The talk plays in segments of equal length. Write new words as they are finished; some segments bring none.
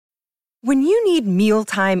When you need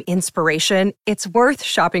mealtime inspiration, it's worth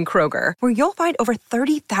shopping Kroger, where you'll find over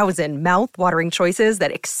 30,000 mouth-watering choices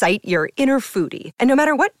that excite your inner foodie. And no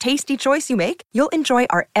matter what tasty choice you make, you'll enjoy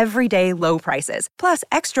our everyday low prices, plus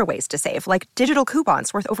extra ways to save, like digital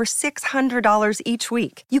coupons worth over $600 each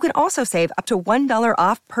week. You can also save up to $1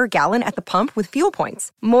 off per gallon at the pump with fuel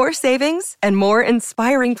points. More savings and more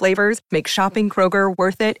inspiring flavors make shopping Kroger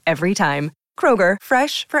worth it every time. Kroger,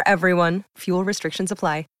 fresh for everyone. Fuel restrictions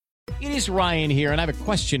apply. It is Ryan here, and I have a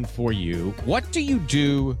question for you. What do you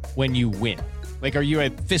do when you win? Like, are you a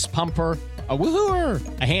fist pumper, a woo-hooer,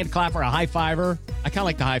 a hand clapper, a high-fiver? I kind of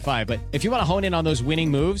like the high-five, but if you want to hone in on those winning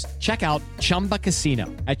moves, check out Chumba Casino.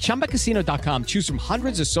 At ChumbaCasino.com, choose from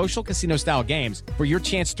hundreds of social casino-style games for your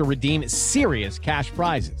chance to redeem serious cash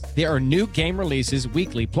prizes. There are new game releases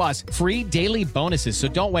weekly, plus free daily bonuses, so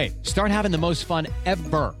don't wait. Start having the most fun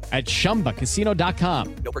ever at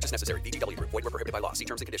ChumbaCasino.com. No purchase necessary. VGW Group. Void where prohibited by law. See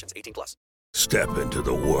terms and conditions. 18+. Step into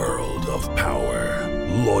the world of power,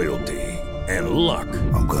 loyalty, and luck.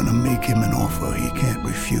 I'm gonna make him an offer he can't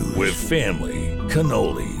refuse. With family,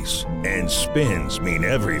 cannolis, and spins mean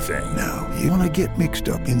everything. Now, you wanna get mixed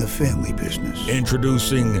up in the family business.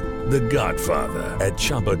 Introducing The Godfather at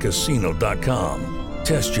ChumbaCasino.com.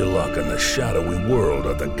 Test your luck in the shadowy world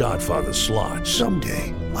of The Godfather slot.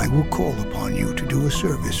 Someday, I will call upon you to do a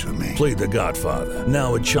service for me. Play The Godfather,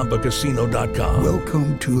 now at ChumbaCasino.com.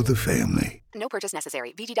 Welcome to the family. No purchase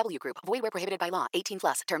necessary. VGW Group. Void where prohibited by law.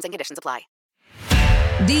 18+. Terms and conditions apply.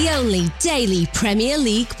 The only daily Premier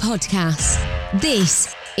League podcast.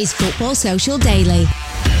 This is Football Social Daily.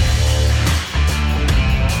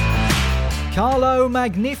 Carlo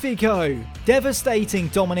Magnifico, devastating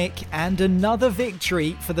Dominic, and another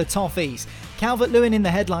victory for the Toffees. Calvert-Lewin in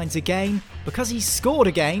the headlines again because he scored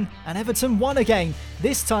again and Everton won again,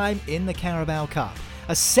 this time in the Carabao Cup.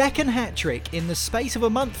 A second hat-trick in the space of a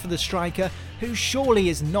month for the striker, who surely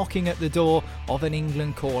is knocking at the door of an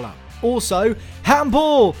England call-up. Also,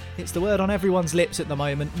 handball! It's the word on everyone's lips at the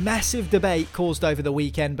moment. Massive debate caused over the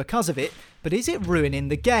weekend because of it, but is it ruining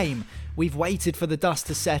the game? We've waited for the dust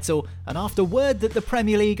to settle, and after word that the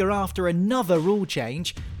Premier League are after another rule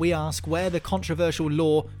change, we ask where the controversial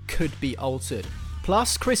law could be altered.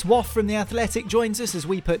 Plus, Chris Waugh from The Athletic joins us as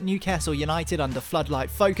we put Newcastle United under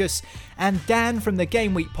floodlight focus, and Dan from the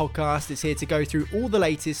Game Week podcast is here to go through all the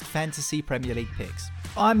latest fantasy Premier League picks.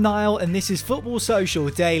 I'm Niall, and this is Football Social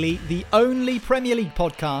Daily, the only Premier League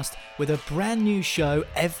podcast with a brand new show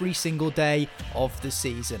every single day of the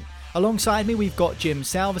season. Alongside me, we've got Jim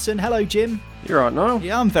Salverson. Hello, Jim. You're right, Niall.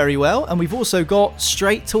 Yeah, I'm very well. And we've also got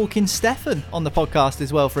straight talking Stefan on the podcast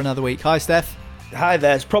as well for another week. Hi, Steph. Hi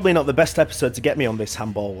there. It's probably not the best episode to get me on this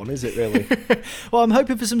handball one, is it really? Well, I'm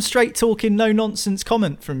hoping for some straight talking, no nonsense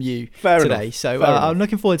comment from you today. Enough. So I'm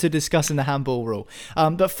looking forward to discussing the handball rule.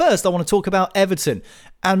 But first, I want to talk about Everton,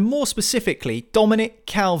 and more specifically, Dominic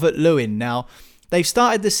Calvert-Lewin. Now, they've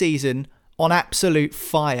started the season on absolute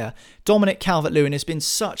fire. Dominic Calvert-Lewin has been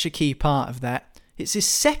such a key part of that. It's his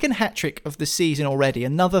second hat-trick of the season already,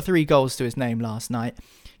 another 3 goals to his name last night.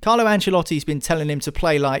 Carlo Ancelotti's been telling him to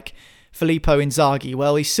play like Filippo Inzaghi.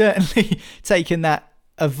 Well, he's certainly taken that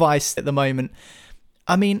advice at the moment.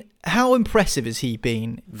 I mean, how impressive has he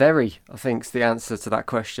been? Very, I think, is the answer to that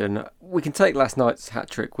question. We can take last night's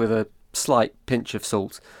hat-trick with a slight pinch of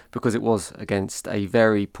salt because it was against a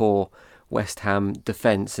very poor West Ham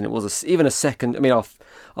defence, and it was even a second. I mean, our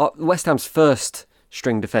West Ham's first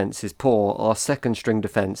string defence is poor. Our second string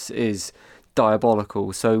defence is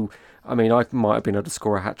diabolical. So, I mean, I might have been able to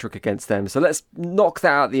score a hat-trick against them. So let's knock that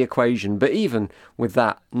out of the equation. But even with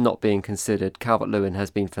that not being considered, Calvert-Lewin has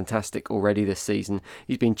been fantastic already this season.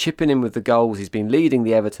 He's been chipping in with the goals. He's been leading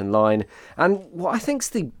the Everton line. And what I think's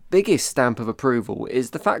the biggest stamp of approval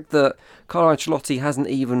is the fact that Carlo Ancelotti hasn't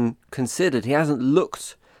even considered, he hasn't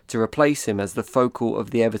looked to replace him as the focal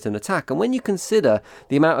of the Everton attack. And when you consider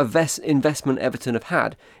the amount of investment Everton have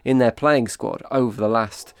had in their playing squad over the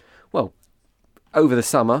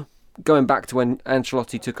summer, going back to when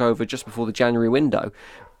Ancelotti took over just before the January window,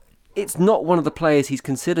 it's not one of the players he's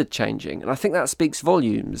considered changing. And I think that speaks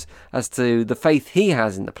volumes as to the faith he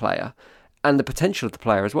has in the player and the potential of the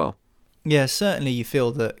player as well. Yeah, certainly you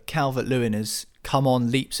feel that Calvert-Lewin has come on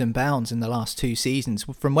leaps and bounds in the last 2 seasons,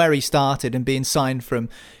 from where he started and being signed from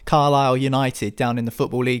Carlisle United down in the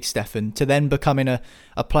Football League, Stefan, to then becoming a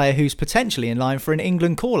player who's potentially in line for an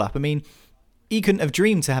England call-up. I mean, he couldn't have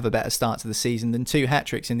dreamed to have a better start to the season than 2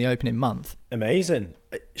 hat-tricks in the opening month. Amazing.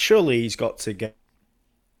 Surely he's got to get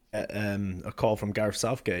a call from Gareth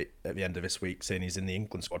Southgate at the end of this week saying he's in the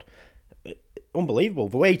England squad. Unbelievable.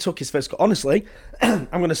 The way he took his first goal. Honestly, I'm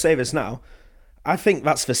going to say this now. I think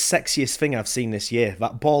that's the sexiest thing I've seen this year.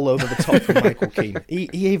 That ball over the top from Michael Keane. He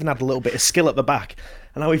even had a little bit of skill at the back.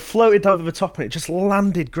 And how he floated over the top and it just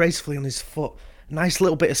landed gracefully on his foot. Nice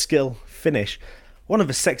little bit of skill, finish. One of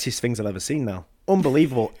the sexiest things I've ever seen now.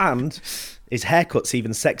 Unbelievable. And his haircut's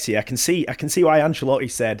even sexier. I can see why Ancelotti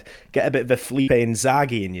said, get a bit of a Felipe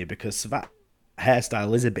Inzaghi in you, because that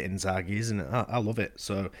hairstyle is a bit Inzaghi, isn't it? I love it.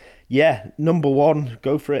 So, yeah, number one,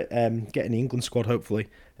 go for it. Get in the England squad, hopefully.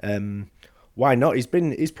 Why not?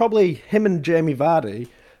 He's probably, him and Jamie Vardy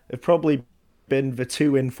have probably been the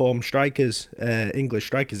two informed strikers, English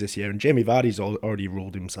strikers this year, and Jamie Vardy's already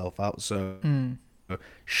ruled himself out, so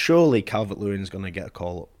surely Calvert-Lewin's going to get a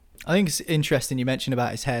call up. I think it's interesting you mentioned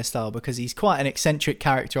about his hairstyle, because he's quite an eccentric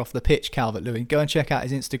character off the pitch, Calvert-Lewin. Go and check out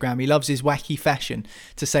his Instagram. He loves his wacky fashion,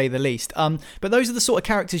 to say the least. But those are the sort of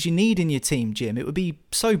characters you need in your team, Jim. It would be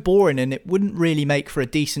so boring, and it wouldn't really make for a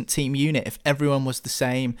decent team unit if everyone was the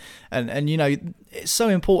same. And you know, it's so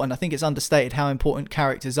important. I think it's understated how important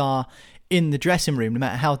characters are in the dressing room, no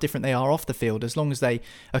matter how different they are off the field. As long as they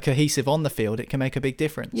are cohesive on the field, it can make a big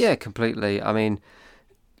difference. Yeah, completely. I mean,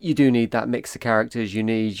 you do need that mix of characters. You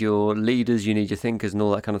need your leaders, you need your thinkers and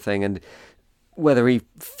all that kind of thing. And whether he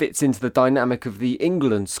fits into the dynamic of the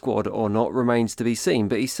England squad or not remains to be seen.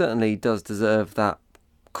 But he certainly does deserve that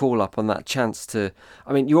call-up on that chance to...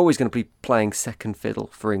 I mean, you're always going to be playing second fiddle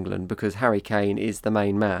for England because Harry Kane is the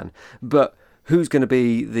main man. But who's going to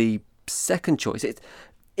be the second choice?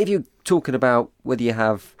 If you're talking about whether you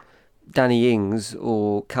have Danny Ings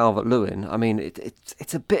or Calvert-Lewin, I mean,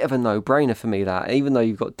 it's a bit of a no-brainer for me, that. Even though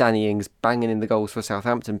you've got Danny Ings banging in the goals for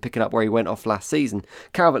Southampton, picking up where he went off last season,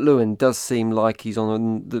 Calvert-Lewin does seem like he's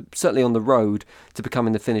certainly on the road to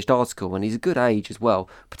becoming the finished article, and he's a good age as well,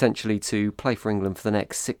 potentially to play for England for the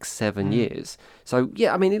next 6-7 years. So,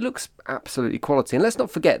 yeah, I mean, it looks absolutely quality. And let's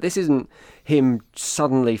not forget, this isn't him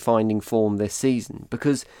suddenly finding form this season,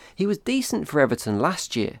 because he was decent for Everton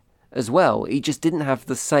last year as well. He just didn't have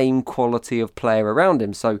the same quality of player around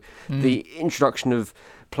him. So the introduction of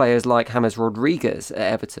players like James Rodriguez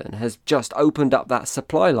at Everton has just opened up that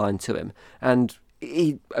supply line to him. And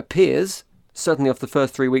he appears, certainly off the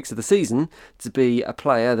first 3 weeks of the season, to be a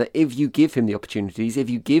player that if you give him the opportunities, if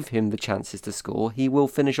you give him the chances to score, he will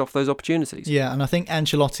finish off those opportunities. Yeah, and I think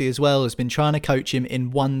Ancelotti as well has been trying to coach him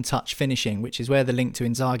in one-touch finishing, which is where the link to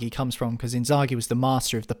Inzaghi comes from, because Inzaghi was the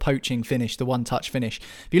master of the poaching finish, the one-touch finish.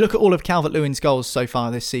 If you look at all of Calvert-Lewin's goals so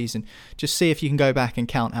far this season, just see if you can go back and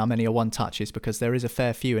count how many are one-touches, because there is a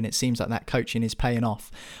fair few, and it seems like that coaching is paying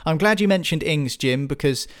off. I'm glad you mentioned Ings, Jim,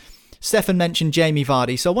 because Stefan mentioned Jamie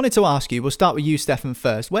Vardy, so I wanted to ask you, we'll start with you, Stefan,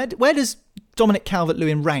 first. Where does Dominic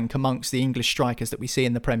Calvert-Lewin rank amongst the English strikers that we see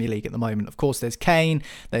in the Premier League at the moment? Of course, there's Kane,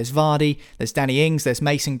 there's Vardy, there's Danny Ings, there's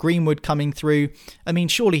Mason Greenwood coming through. I mean,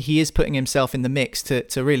 surely he is putting himself in the mix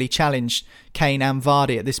to really challenge Kane and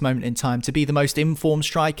Vardy at this moment in time to be the most informed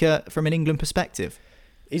striker from an England perspective.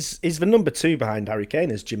 He's the number two behind Harry Kane,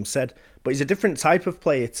 as Jim said, but he's a different type of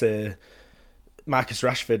player to Marcus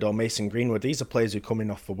Rashford or Mason Greenwood. These are players who come in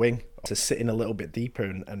off the wing to sit in a little bit deeper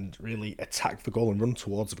and really attack the goal and run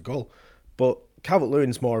towards the goal. But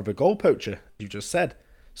Calvert-Lewin's more of a goal poacher, you just said.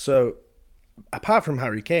 So apart from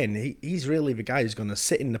Harry Kane, he's really the guy who's going to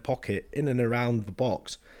sit in the pocket, in and around the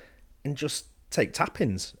box, and just take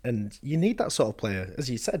tap-ins. And you need that sort of player. As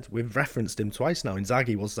you said, we've referenced him twice now.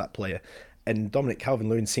 Inzaghi was that player, and Dominic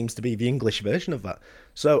Calvert-Lewin seems to be the English version of that.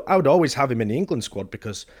 So I would always have him in the England squad,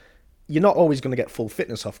 because you're not always going to get full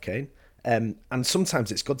fitness off Kane. And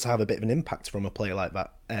sometimes it's good to have a bit of an impact from a player like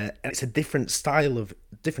that. And it's a different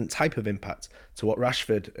type of impact to what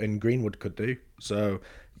Rashford and Greenwood could do. So,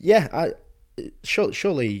 yeah,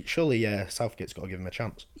 surely Southgate's got to give him a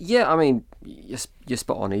chance. Yeah, I mean, you're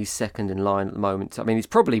spot on. He's second in line at the moment. I mean, he's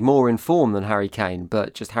probably more in form than Harry Kane,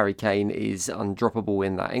 but just Harry Kane is undroppable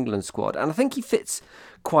in that England squad. And I think he fits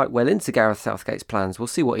quite well into Gareth Southgate's plans. We'll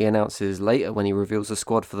see what he announces later when he reveals the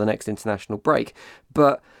squad for the next international break.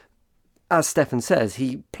 But as Stefan says,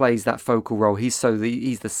 he plays that focal role. He's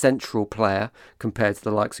the central player compared to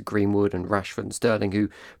the likes of Greenwood and Rashford and Sterling, who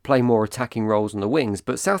play more attacking roles on the wings.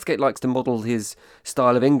 But Southgate likes to model his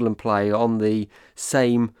style of England play on the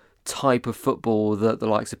same type of football that the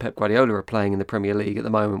likes of Pep Guardiola are playing in the Premier League at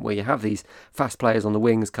the moment, where you have these fast players on the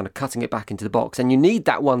wings kind of cutting it back into the box, and you need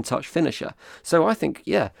that one-touch finisher. So I think,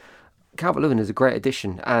 yeah, Calvert-Lewin is a great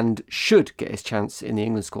addition and should get his chance in the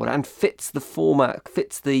England squad, and fits the format,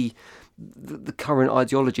 fits the current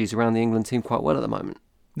ideologies around the England team quite well at the moment.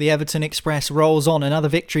 The Everton Express rolls on. Another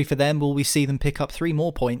victory for them. Will we see them pick up 3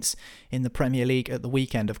 more points in the Premier League at the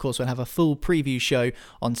weekend? Of course, we'll have a full preview show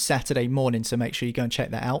on Saturday morning, so make sure you go and check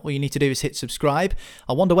that out. All you need to do is hit subscribe.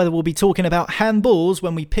 I wonder whether we'll be talking about handballs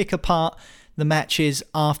when we pick apart the matches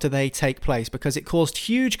after they take place, because it caused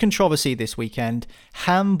huge controversy this weekend.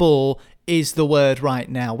 Handball is the word right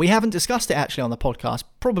now. We haven't discussed it actually on the podcast,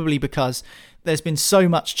 probably because there's been so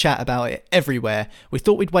much chat about it everywhere. We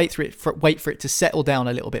thought we'd wait for it to settle down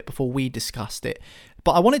a little bit before we discussed it.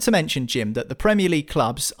 But I wanted to mention, Jim, that the Premier League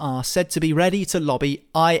clubs are said to be ready to lobby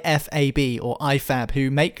IFAB or IFAB,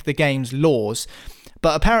 who make the game's laws.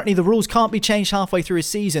 But apparently the rules can't be changed halfway through a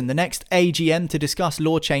season. The next AGM to discuss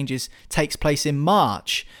law changes takes place in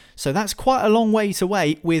March. So that's quite a long way to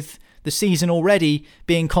wait, with the season already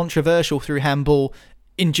being controversial through handball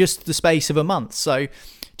in just the space of a month. So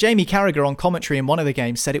Jamie Carragher on commentary in one of the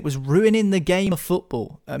games said it was ruining the game of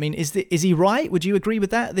football. I mean, is he right? Would you agree with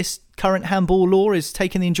that? This current handball law is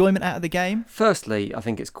taking the enjoyment out of the game? Firstly, I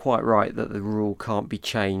think it's quite right that the law can't be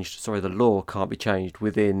changed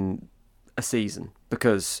within a season,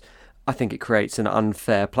 because I think it creates an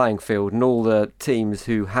unfair playing field, and all the teams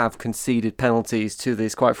who have conceded penalties to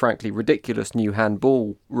this, quite frankly, ridiculous new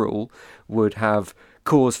handball rule would have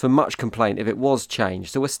cause for much complaint if it was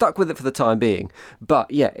changed. So we're stuck with it for the time being. But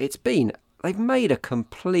yeah, they've made a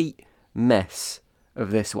complete mess of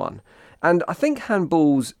this one. And I think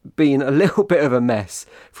handball's been a little bit of a mess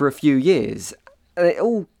for a few years. And it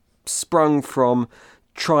all sprung from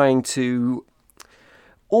trying to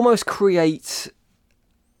almost create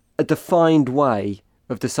a defined way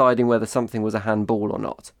of deciding whether something was a handball or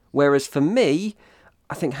not. Whereas for me,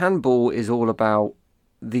 I think handball is all about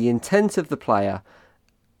the intent of the player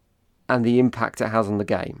and the impact it has on the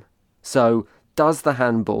game. So, does the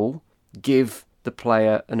handball give the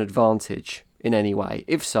player an advantage in any way?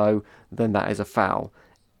 If so, then that is a foul.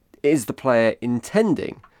 Is the player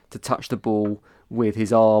intending to touch the ball with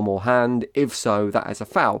his arm or hand? If so, that is a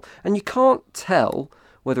foul. And you can't tell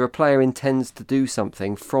whether a player intends to do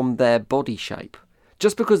something from their body shape.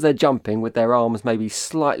 Just because they're jumping with their arms maybe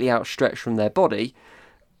slightly outstretched from their body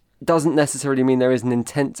doesn't necessarily mean there is an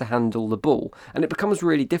intent to handle the ball. And it becomes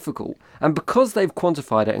really difficult. And because they've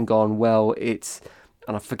quantified it and gone, well, and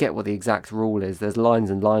I forget what the exact rule is, there's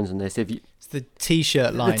lines and lines on this. It's the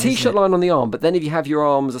T-shirt line. The T-shirt line on the arm, but then if you have your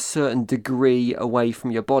arms a certain degree away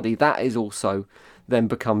from your body, that is also then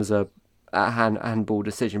becomes a handball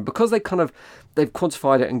decision. Because they've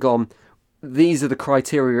quantified it and gone, these are the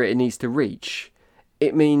criteria it needs to reach.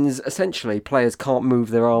 It means essentially players can't move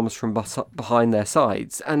their arms from behind their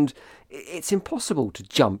sides, and it's impossible to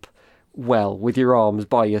jump well with your arms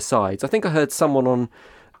by your sides. I think I heard someone on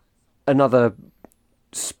another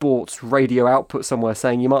sports radio output somewhere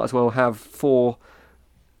saying you might as well have 4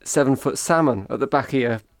 7-foot salmon at the back of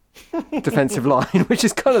your defensive line, which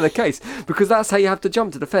is kind of the case, because that's how you have to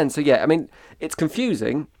jump to defend. So yeah, I mean, it's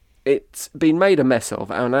confusing. It's been made a mess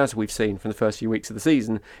of, and as we've seen from the first few weeks of the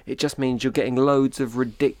season, it just means you're getting loads of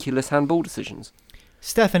ridiculous handball decisions.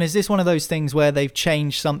 Stefan, is this one of those things where they've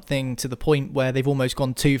changed something to the point where they've almost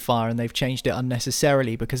gone too far and they've changed it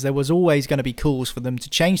unnecessarily? Because there was always going to be calls for them to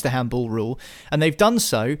change the handball rule, and they've done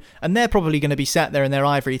so, and they're probably going to be sat there in their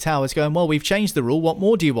ivory towers going, well, we've changed the rule, what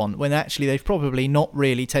more do you want? When actually they've probably not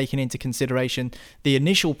really taken into consideration the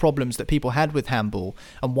initial problems that people had with handball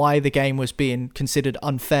and why the game was being considered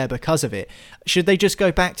unfair because of it. Should they just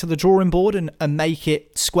go back to the drawing board and make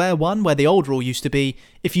it square one, where the old rule used to be,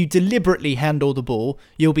 if you deliberately handle the ball,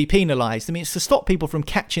 you'll be penalised? I mean, it's to stop people from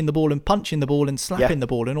catching the ball and punching the ball and slapping the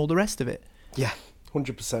ball and all the rest of it. Yeah,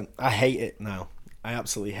 100%. I hate it now. I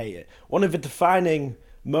absolutely hate it. One of the defining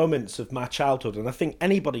moments of my childhood, and I think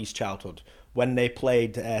anybody's childhood, when they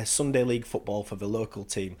played Sunday League football for the local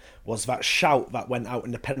team, was that shout that went out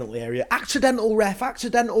in the penalty area, accidental ref,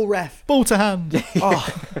 accidental ref. Ball to hand.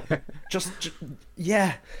 Just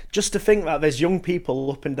to think that there's young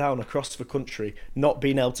people up and down across the country not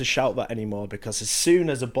being able to shout that anymore, because as soon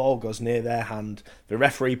as a ball goes near their hand, the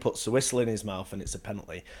referee puts the whistle in his mouth and it's a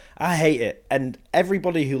penalty. I hate it, and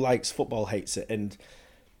everybody who likes football hates it. And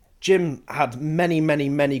Jim had many, many,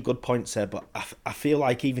 many good points there, but I feel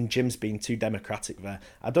like even Jim's being too democratic there.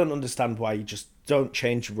 I don't understand why you just don't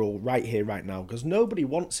change the rule right here, right now, because nobody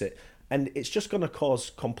wants it, and it's just going to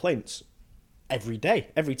cause complaints every day,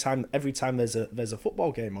 every time there's a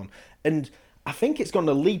football game on. And I think it's going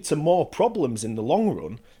to lead to more problems in the long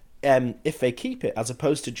run if they keep it, as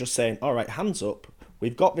opposed to just saying, all right, hands up,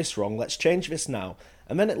 we've got this wrong, let's change this now.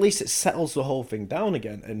 And then at least it settles the whole thing down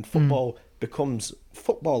again, and football becomes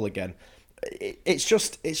football again. It's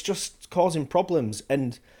just causing problems,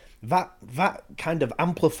 and that kind of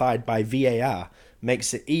amplified by VAR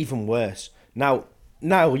makes it even worse. Now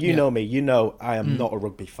you know me, you know I am not a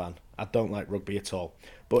rugby fan. I don't like rugby at all.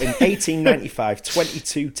 But in 1895,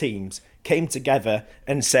 22 teams came together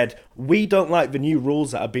and said, we don't like the new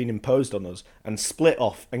rules that are being imposed on us, and split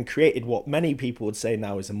off and created what many people would say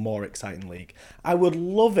now is a more exciting league. I would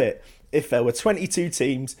love it if there were 22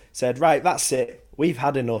 teams said, right, that's it, we've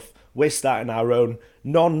had enough, we're starting our own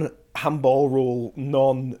non-handball rule,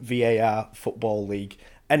 non-VAR football league.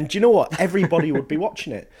 And do you know what? Everybody would be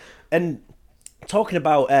watching it. And talking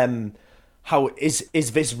about how is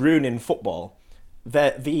this ruining football,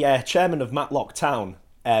 the chairman of Matlock Town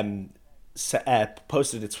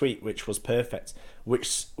posted a tweet which was perfect,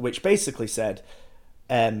 which basically said,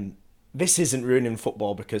 this isn't ruining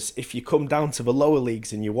football because if you come down to the lower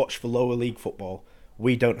leagues and you watch the lower league football,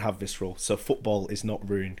 we don't have this rule, so football is not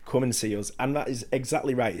ruined. Come and see us. And that is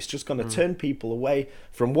exactly right. It's just going to turn people away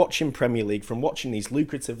from watching Premier League, from watching these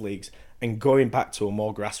lucrative leagues, and going back to a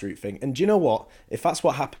more grassroots thing. And do you know what? If that's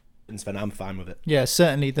what happens, then I'm fine with it. Yeah,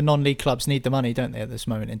 certainly the non-league clubs need the money, don't they, at this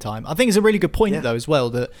moment in time? I think it's a really good point, though, as well,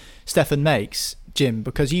 that Stefan makes, Jim,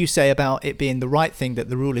 because you say about it being the right thing that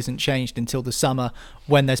the rule isn't changed until the summer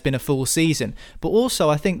when there's been a full season. But also,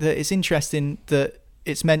 I think that it's interesting that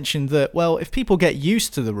it's mentioned that, well, if people get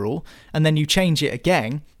used to the rule and then you change it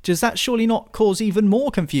again, does that surely not cause even more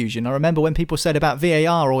confusion? I remember when people said about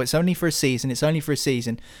VAR, it's only for a season, it's only for a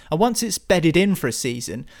season. And once it's bedded in for a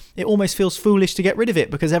season, it almost feels foolish to get rid of it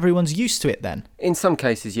because everyone's used to it then. In some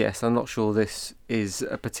cases, yes. I'm not sure this is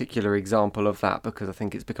a particular example of that because I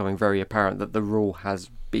think it's becoming very apparent that the rule has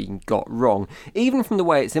been got wrong, even from the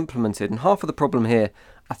way it's implemented. And half of the problem here,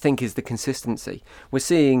 I think, is the consistency. We're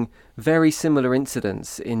seeing very similar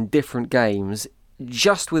incidents in different games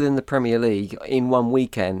just within the Premier League in one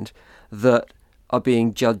weekend that are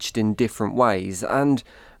being judged in different ways. And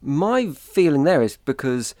my feeling there is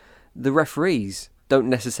because the referees don't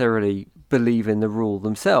necessarily believe in the rule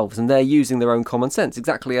themselves and they're using their own common sense,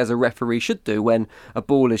 exactly as a referee should do when a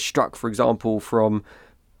ball is struck, for example, from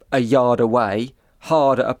a yard away,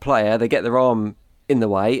 hard at a player, they get their arm in the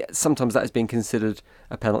way. Sometimes that is being considered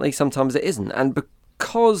a penalty, sometimes it isn't. And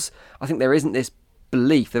because I think there isn't this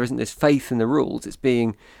belief, there isn't this faith in the rules, it's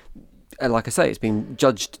being, like I say, it's being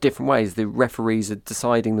judged different ways. The referees are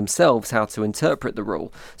deciding themselves how to interpret the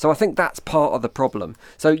rule. So I think that's part of the problem.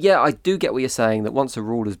 So yeah, I do get what you're saying, that once a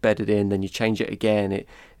rule is bedded in, then you change it again.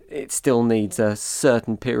 It still needs a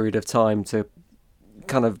certain period of time to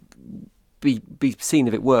kind of be seen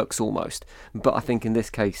if it works almost. But I think in this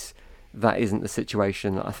case, that isn't the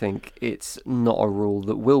situation. I think it's not a rule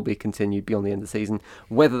that will be continued beyond the end of the season.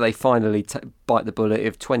 Whether they finally bite the bullet,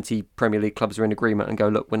 if 20 Premier League clubs are in agreement and go,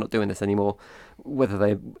 look, we're not doing this anymore,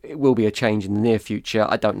 whether it will be a change in the near future,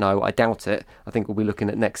 I don't know. I doubt it. I think we'll be looking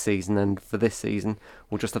at next season, and for this season,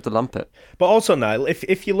 we'll just have to lump it. But also, Niall,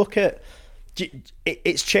 if you look at,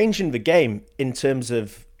 it's changing the game in terms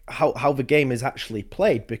of how the game is actually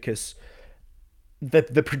played, because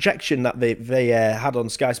the projection that they had on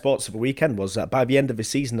Sky Sports for the weekend was that by the end of the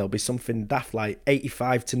season there'll be something daft like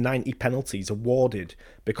 85 to 90 penalties awarded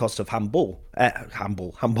because of handball,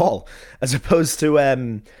 as opposed to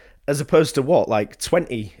what, like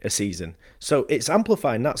 20 a season. So it's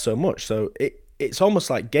amplifying that so much. So it's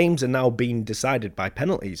almost like games are now being decided by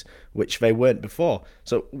penalties, which they weren't before.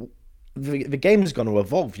 So the game's going to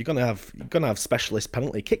evolve. You're going to have specialist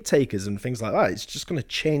penalty kick takers and things like that. It's just going to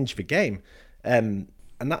change the game. And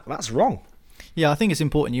that's wrong. Yeah, I think it's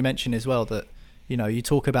important you mention as well that, you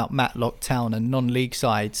talk about Matlock Town and non-league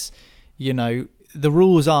sides, the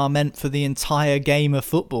rules are meant for the entire game of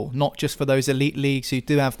football, not just for those elite leagues who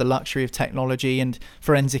do have the luxury of technology and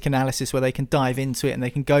forensic analysis where they can dive into it and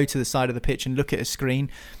they can go to the side of the pitch and look at a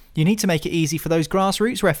screen. You need to make it easy for those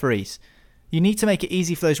grassroots referees. You need to make it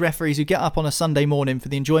easy for those referees who get up on a Sunday morning for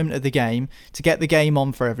the enjoyment of the game, to get the game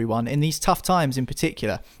on for everyone in these tough times in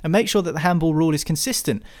particular, and make sure that the handball rule is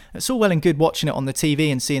consistent. It's all well and good watching it on the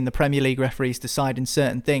TV and seeing the Premier League referees deciding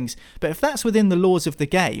certain things, but if that's within the laws of the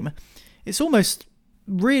game, it's almost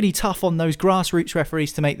really tough on those grassroots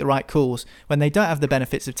referees to make the right calls when they don't have the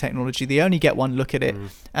benefits of technology. They only get one look at it,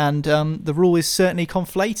 and the rule is certainly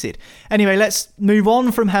conflated. Anyway, let's move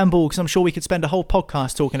on from handball, because I'm sure we could spend a whole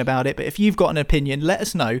podcast talking about it, but if you've got an opinion, let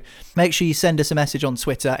us know. Make sure you send us a message on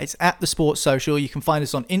Twitter. It's at the Sports Social. You can find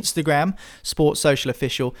us on Instagram, Sports Social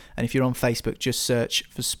Official, and if you're on Facebook, just search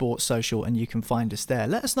for Sports Social and you can find us there.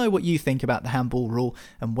 Let us know what you think about the handball rule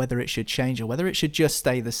and whether it should change or whether it should just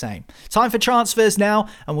stay the same. Time for transfers now,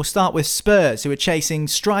 and we'll start with Spurs, who are chasing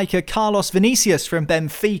striker Carlos Vinicius from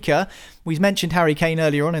Benfica. We've mentioned Harry Kane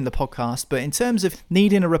earlier on in the podcast, but in terms of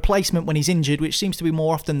needing a replacement when he's injured, which seems to be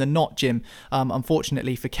more often than not, Jim,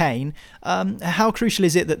 unfortunately for Kane, how crucial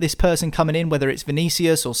is it that this person coming in, whether it's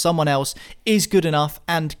Vinicius or someone else, is good enough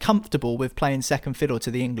and comfortable with playing second fiddle to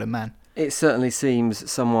the England man? It certainly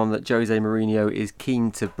seems someone that Jose Mourinho is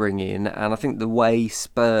keen to bring in, and I think the way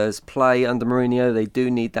Spurs play under Mourinho, they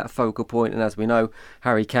do need that focal point, and as we know,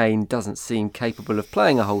 Harry Kane doesn't seem capable of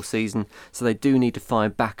playing a whole season, so they do need to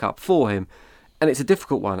find backup for him. And it's a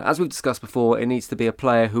difficult one. As we've discussed before, it needs to be a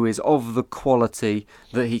player who is of the quality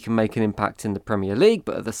that he can make an impact in the Premier League,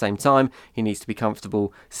 but at the same time, he needs to be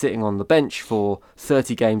comfortable sitting on the bench for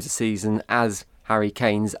 30 games a season as Harry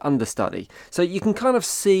Kane's understudy. So you can kind of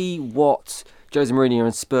see what Jose Mourinho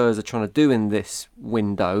and Spurs are trying to do in this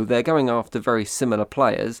window. They're going after very similar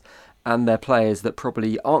players, and they're players that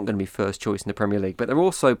probably aren't going to be first choice in the Premier League, but they're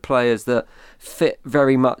also players that fit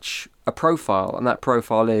very much a profile, and that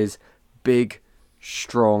profile is big,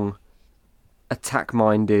 strong,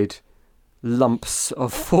 attack-minded lumps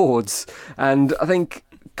of forwards. And I think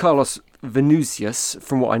Carlos Vinicius,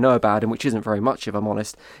 from what I know about him, which isn't very much if I'm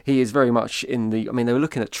honest, he is very much in the... I mean, they were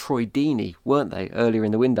looking at Troy Deeney, weren't they, earlier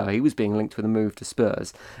in the window? He was being linked with a move to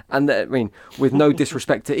Spurs. And, I mean, with no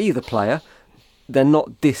disrespect to either player, they're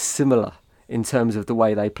not dissimilar in terms of the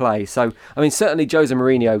way they play. So, I mean, certainly Jose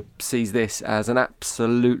Mourinho sees this as an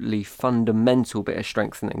absolutely fundamental bit of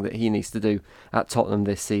strengthening that he needs to do at Tottenham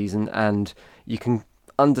this season, and you can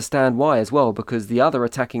understand why as well, because the other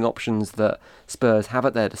attacking options that Spurs have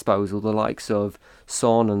at their disposal, the likes of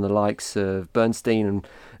Son and the likes of Bernstein, and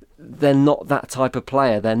they're not that type of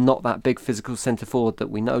player. They're not that big physical centre forward that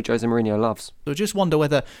we know Jose Mourinho loves. So I just wonder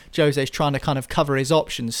whether Jose's trying to kind of cover his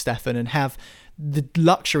options, Stefan, and have the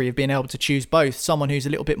luxury of being able to choose both. Someone who's a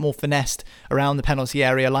little bit more finessed around the penalty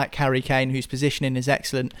area, like Harry Kane, whose positioning is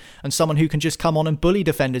excellent, and someone who can just come on and bully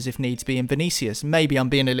defenders if needs be in Vinicius. Maybe I'm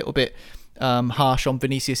being a little bit harsh on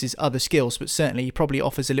Vinicius's other skills, but certainly he probably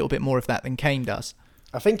offers a little bit more of that than Kane does.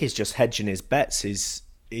 I think he's just hedging his bets.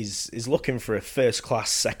 He's looking for a first-class,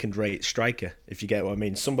 second-rate striker, if you get what I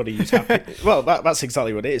mean. Somebody who's happy... Well, that's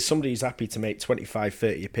exactly what it is. Somebody who's happy to make 25,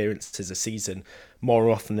 30 appearances a season more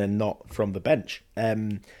often than not from the bench.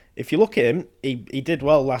 If you look at him, he did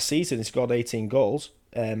well last season. He scored 18 goals,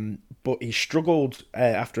 but he struggled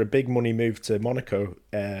after a big money move to Monaco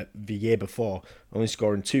the year before, only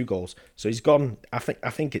scoring 2 goals. So he's gone... I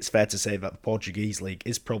think it's fair to say that the Portuguese league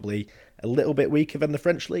is probably a little bit weaker than the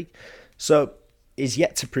French league. So... is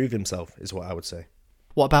yet to prove himself, is what I would say.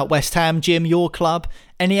 What about West Ham, Jim, your club?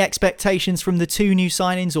 Any expectations from the 2 new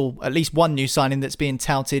signings, or at least 1 new signing that's being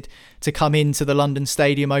touted to come into the London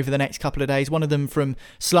Stadium over the next couple of days? One of them from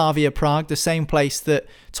Slavia Prague, the same place that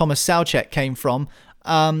Thomas Souček came from.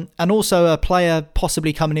 And also a player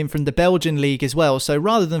possibly coming in from the Belgian league as well. So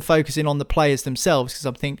rather than focusing on the players themselves, because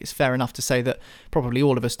I think it's fair enough to say that probably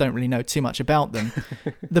all of us don't really know too much about them,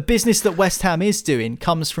 the business that West Ham is doing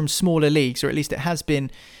comes from smaller leagues, or at least it has been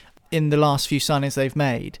in the last few signings they've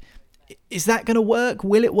made. Is that going to work?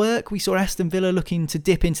 Will it work? We saw Aston Villa looking to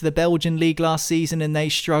dip into the Belgian league last season and they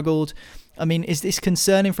struggled. I mean, is this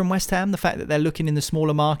concerning from West Ham, the fact that they're looking in the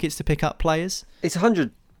smaller markets to pick up players? It's 100%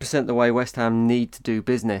 the way West Ham need to do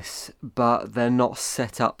business, but they're not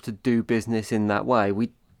set up to do business in that way.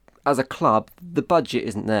 As a club, the budget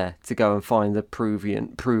isn't there to go and find the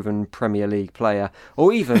proven Premier League player,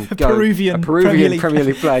 or even go Peruvian Premier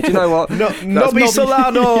League player. Do you know what? Nobby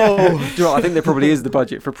Solano! Yeah. Do you know what? I think there probably is the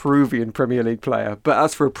budget for a Peruvian Premier League player, but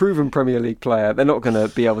as for a proven Premier League player, they're not going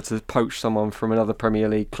to be able to poach someone from another Premier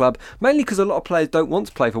League club, mainly because a lot of players don't want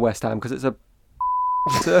to play for West Ham because it's a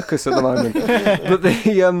circus at the moment.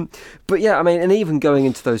 But yeah, I mean, and even going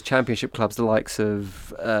into those Championship clubs, the likes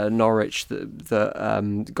of Norwich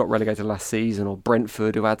that got relegated last season, or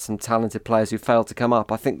Brentford, who had some talented players who failed to come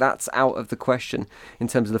up, I think that's out of the question in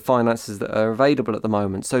terms of the finances that are available at the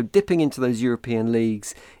moment. So dipping into those European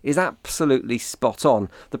leagues is absolutely spot on.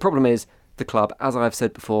 The problem is, the club, as I've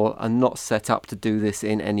said before, are not set up to do this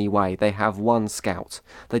in any way. They have one scout.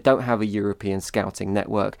 They don't have a European scouting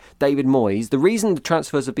network. David Moyes, the reason the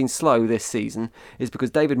transfers have been slow this season is because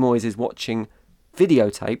David Moyes is watching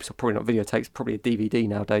videotapes, or probably not videotapes, probably a DVD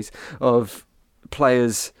nowadays, of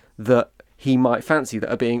players that he might fancy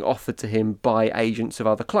that are being offered to him by agents of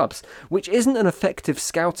other clubs, which isn't an effective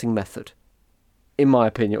scouting method, in my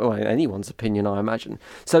opinion, or in anyone's opinion, I imagine.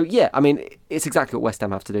 So yeah, I mean, it's exactly what West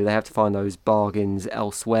Ham have to do. They have to find those bargains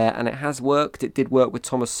elsewhere, and it has worked. It did work with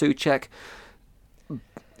Thomas Souček.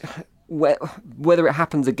 Whether it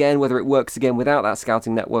happens again, whether it works again without that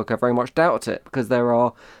scouting network, I very much doubt it, because there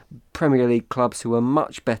are Premier League clubs who are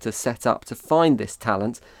much better set up to find this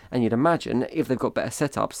talent, and you'd imagine if they've got better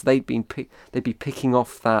setups, they'd be picking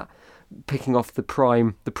off the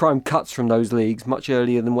prime cuts from those leagues much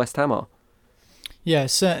earlier than West Ham are. Yeah,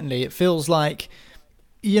 certainly. It feels like,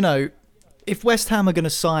 you know, if West Ham are going to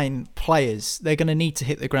sign players, they're going to need to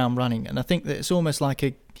hit the ground running. And I think that it's almost like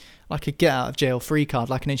a get out of jail free card,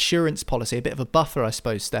 like an insurance policy, a bit of a buffer, I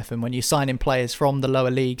suppose, Stefan, when you sign in players from the lower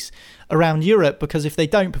leagues around Europe, because if they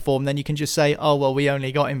don't perform, then you can just say, oh, well, we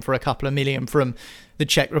only got him for a couple of million from the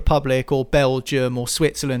Czech Republic or Belgium or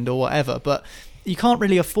Switzerland or whatever. But you can't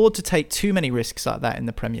really afford to take too many risks like that in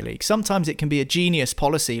the Premier League. Sometimes it can be a genius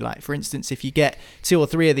policy, like, for instance, if you get 2 or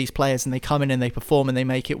 3 of these players and they come in and they perform and they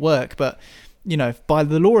make it work. But, you know, by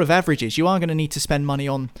the law of averages, you are going to need to spend money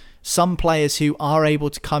on some players who are able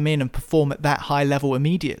to come in and perform at that high level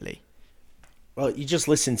immediately. Well, you just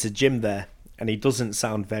listen to Jim there, and he doesn't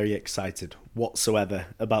sound very excited whatsoever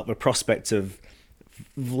about the prospect of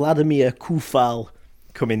Vladimir Koufal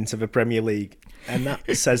coming to the Premier League. And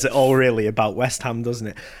that says it all really about West Ham, doesn't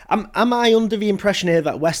it? Am I under the impression here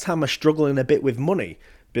that West Ham are struggling a bit with money?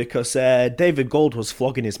 Because David Gold was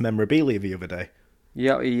flogging his memorabilia the other day.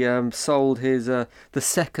 Yeah, he sold his the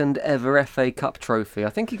second ever FA Cup trophy. I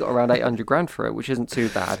think he got around 800 grand for it, which isn't too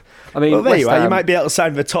bad. I mean, well, there you are. You might be able to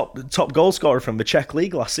sign the top goal scorer from the Czech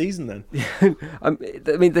league last season then. I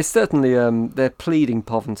mean, they're certainly they're pleading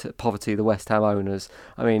poverty, the West Ham owners.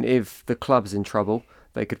 I mean, if the club's in trouble,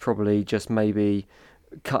 they could probably just maybe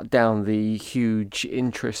cut down the huge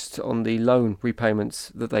interest on the loan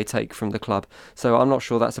repayments that they take from the club. So I'm not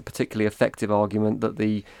sure that's a particularly effective argument that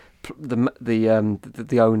the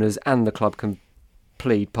owners and the club can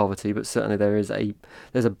plead poverty, but certainly there's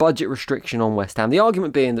a budget restriction on West Ham. The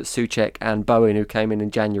argument being that Souček and Bowen, who came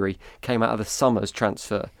in January, came out of the summer's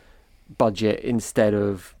transfer budget instead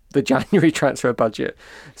of the January transfer budget.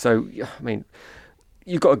 So, I mean,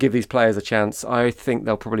 you've got to give these players a chance. I think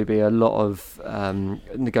there'll probably be a lot of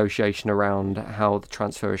negotiation around how the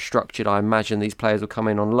transfer is structured. I imagine these players will come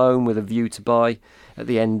in on loan with a view to buy at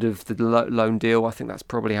the end of the loan deal. I think that's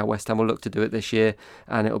probably how West Ham will look to do it this year,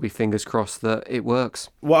 and it'll be fingers crossed that it works.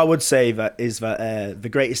 What I would say is that the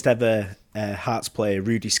greatest ever Hearts player,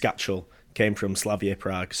 Rudi Skacel, came from Slavia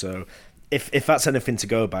Prague. So if that's anything to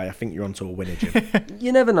go by, I think you're onto a winner, Jim.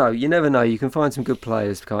 You never know. You can find some good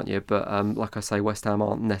players, can't you? But like I say, West Ham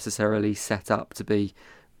aren't necessarily set up to be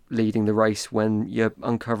leading the race when you're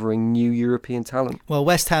uncovering new European talent. Well,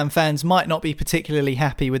 West Ham fans might not be particularly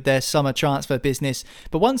happy with their summer transfer business,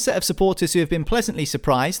 but one set of supporters who have been pleasantly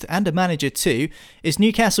surprised, and a manager too, is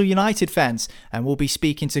Newcastle United fans. And we'll be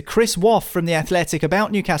speaking to Chris Woff from The Athletic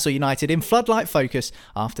about Newcastle United in Floodlight Focus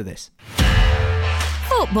after this.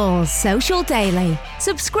 Football Social Daily.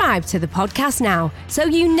 Subscribe to the podcast now so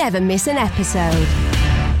you never miss an episode.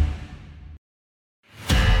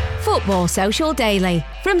 Football Social Daily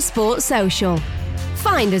from Sports Social.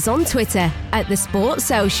 Find us on Twitter at The Sports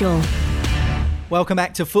Social. Welcome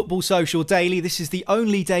back to Football Social Daily. This is the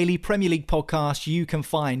only daily Premier League podcast you can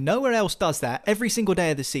find. Nowhere else does that. Every single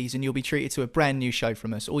day of the season, you'll be treated to a brand new show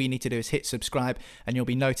from us. All you need to do is hit subscribe and you'll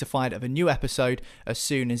be notified of a new episode as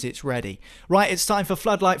soon as it's ready. Right, it's time for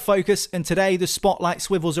Floodlight Focus, and today the spotlight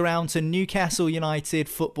swivels around to Newcastle United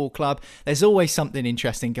Football Club. There's always something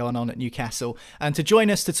interesting going on at Newcastle. And to join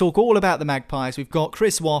us to talk all about the Magpies, we've got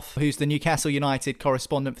Chris Woff, who's the Newcastle United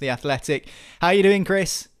correspondent for The Athletic. How are you doing,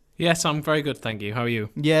 Chris? Yes, I'm very good, thank you. How are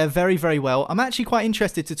you? Yeah, very, very well. I'm actually quite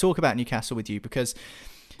interested to talk about Newcastle with you because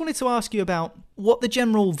I wanted to ask you about what the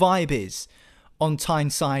general vibe is on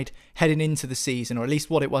Tyneside heading into the season, or at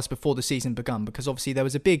least what it was before the season begun, because obviously there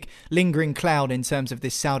was a big lingering cloud in terms of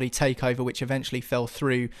this Saudi takeover, which eventually fell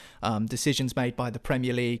through, decisions made by the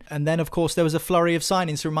Premier League. And then, of course, there was a flurry of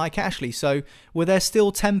signings from Mike Ashley. So were there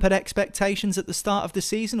still tempered expectations at the start of the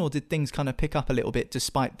season, or did things kind of pick up a little bit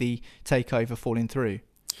despite the takeover falling through?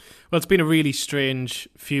 Well, it's been a really strange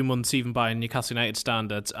few months, even by Newcastle United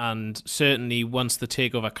standards, and certainly once the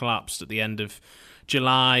takeover collapsed at the end of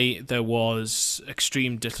July, there was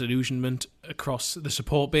extreme disillusionment across the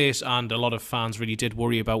support base, and a lot of fans really did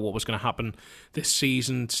worry about what was going to happen this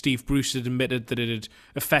season. Steve Bruce had admitted that it had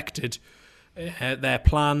affected their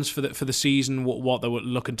plans for the season, what they were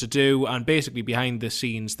looking to do, and basically behind the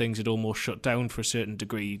scenes things had almost shut down for a certain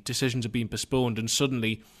degree. Decisions had been postponed, and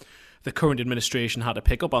suddenly the current administration had to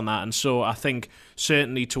pick up on that. And so I think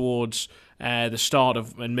certainly towards the start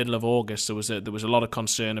of and middle of August, there was a lot of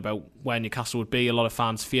concern about where Newcastle would be. A lot of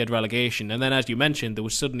fans feared relegation. And then, as you mentioned, there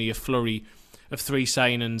was suddenly a flurry of 3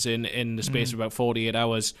 signings in the space of about 48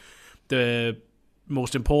 hours. The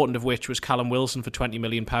most important of which was Callum Wilson for £20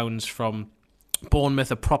 million from Bournemouth,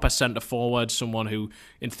 a proper centre forward, someone who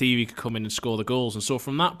in theory could come in and score the goals. And so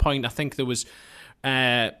from that point, I think there was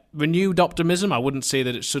renewed optimism. I wouldn't say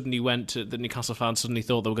that it suddenly went to the Newcastle fans suddenly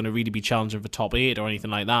thought they were going to really be challenging for top 8 or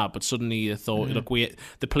anything like that, but suddenly they thought, look,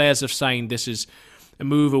 the players have signed, this is a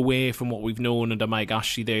move away from what we've known under Mike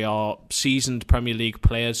Ashley. They are seasoned Premier League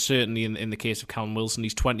players, certainly in the case of Callum Wilson.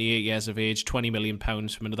 He's 28 years of age, £20 million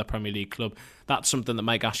from another Premier League club. That's something that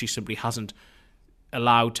Mike Ashley simply hasn't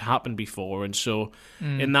allowed to happen before, and so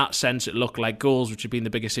in that sense it looked like goals, which had been the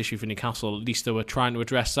biggest issue for Newcastle, at least they were trying to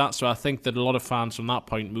address that. So I think that a lot of fans from that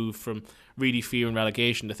point moved from really fearing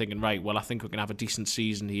relegation to thinking, right, well, I think we're going to have a decent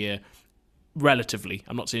season here, relatively.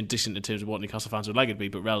 I'm not saying decent in terms of what Newcastle fans would like it to be,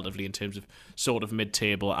 but relatively in terms of sort of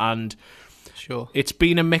mid-table. And sure, it's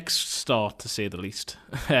been a mixed start, to say the least,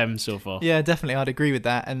 so far. Yeah, definitely, I'd agree with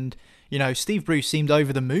that. And you know, Steve Bruce seemed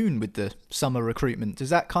over the moon with the summer recruitment. Does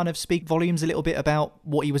that kind of speak volumes a little bit about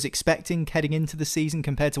what he was expecting heading into the season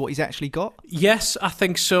compared to what he's actually got? Yes, I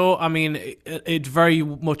think so. I mean, it very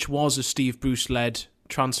much was a Steve Bruce-led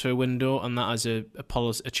transfer window, and that is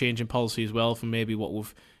a change in policy as well from maybe what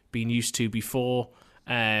we've been used to before,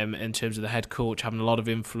 in terms of the head coach having a lot of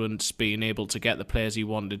influence, being able to get the players he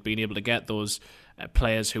wanted, being able to get those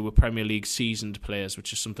players who were Premier League seasoned players,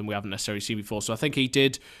 which is something we haven't necessarily seen before. So I think he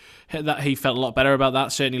did that. He felt a lot better about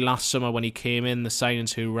that. Certainly last summer when he came in, the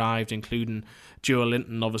signings who arrived, including Joe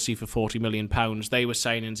Linton, obviously for £40 million, they were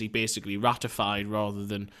signings he basically ratified rather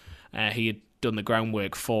than he had done the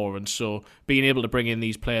groundwork for. And so being able to bring in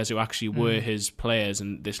these players who actually were his players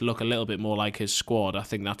and this look a little bit more like his squad, I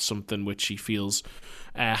think that's something which he feels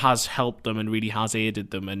has helped them and really has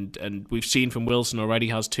aided them. And we've seen from Wilson already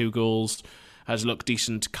has 2 goals, has looked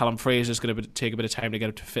decent. Callum Fraser's going to take a bit of time to get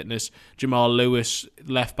up to fitness. Jamal Lewis,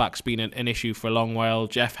 left back's been an issue for a long while.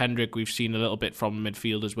 Jeff Hendrick, we've seen a little bit from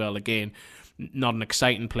midfield as well. Again, not an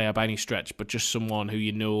exciting player by any stretch, but just someone who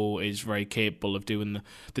you know is very capable of doing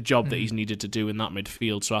the job that he's needed to do in that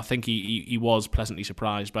midfield. So I think he was pleasantly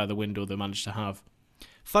surprised by the window they managed to have.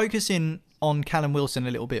 Focusing on Callum Wilson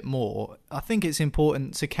a little bit more, I think it's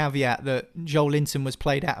important to caveat that Joel Linton was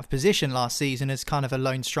played out of position last season as kind of a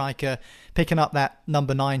lone striker, picking up that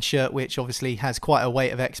number 9 shirt, which obviously has quite a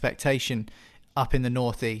weight of expectation up in the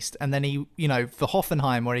northeast. And then he, you know, for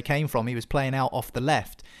Hoffenheim, where he came from, he was playing out off the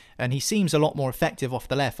left, and he seems a lot more effective off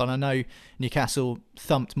the left. And I know Newcastle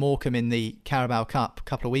thumped Morecambe in the Carabao Cup a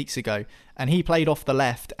couple of weeks ago, and he played off the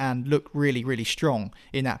left and looked really, really strong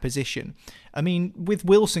in that position. I mean, with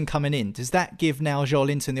Wilson coming in, does that give now Joel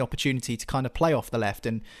Linton the opportunity to kind of play off the left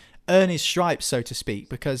and earn his stripes, so to speak?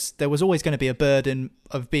 Because there was always going to be a burden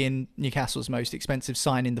of being Newcastle's most expensive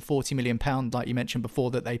signing. The £40 million, like you mentioned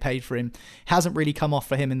before, that they paid for him hasn't really come off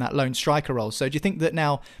for him in that lone striker role. So do you think that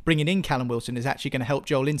now bringing in Callum Wilson is actually going to help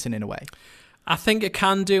Joel Linton in a way? I think it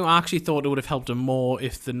can do. I actually thought it would have helped him more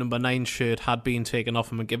if the number 9 shirt had been taken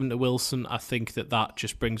off him and given to Wilson. I think that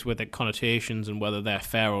just brings with it connotations, and whether they're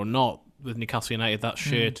fair or not, with Newcastle United, that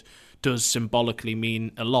shirt does symbolically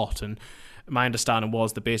mean a lot. And my understanding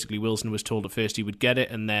was that basically Wilson was told at first he would get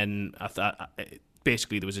it, and then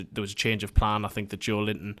basically there was a change of plan. I think that Joe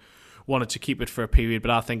Linton wanted to keep it for a period,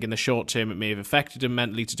 but I think in the short term it may have affected him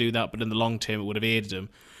mentally to do that, but in the long term it would have aided him.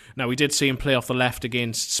 Now, we did see him play off the left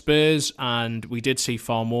against Spurs, and we did see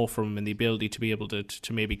far more from him in the ability to be able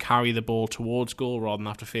to maybe carry the ball towards goal rather than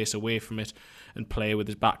have to face away from it and play with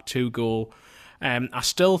his back to goal. I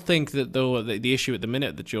still think that, though, the issue at the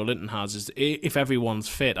minute that Joe Linton has is if everyone's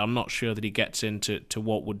fit, I'm not sure that he gets into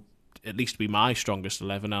what would at least be my strongest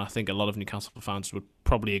 11, and I think a lot of Newcastle fans would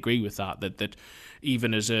probably agree with that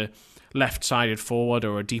even as a left-sided forward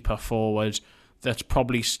or a deeper forward, that's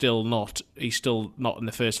probably he's still not in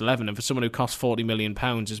the first 11. And for someone who costs £40 million,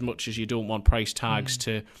 as much as you don't want price tags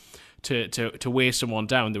to weigh someone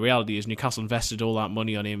down, the reality is Newcastle invested all that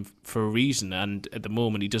money on him for a reason, and at the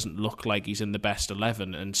moment he doesn't look like he's in the best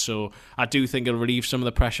 11. And so I do think it'll relieve some of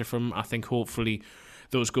the pressure from him. I think hopefully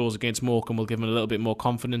those goals against Morecambe will give him a little bit more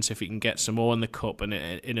confidence. If he can get some more in the Cup and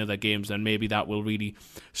in other games, then maybe that will really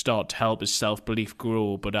start to help his self-belief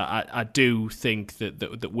grow. But I do think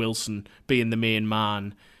that Wilson being the main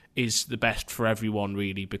man is the best for everyone,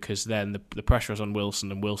 really, because then the pressure is on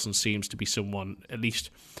Wilson, and Wilson seems to be someone, at least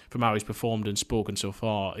from how he's performed and spoken so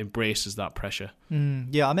far, embraces that pressure.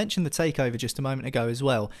 Yeah, I mentioned the takeover just a moment ago as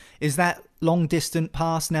well. Is that long-distant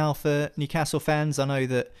past now for Newcastle fans? I know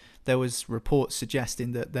that there was reports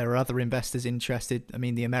suggesting that there are other investors interested. I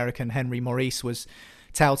mean, the American Henry Maurice was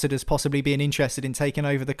touted as possibly being interested in taking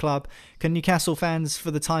over the club. Can Newcastle fans,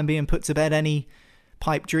 for the time being, put to bed any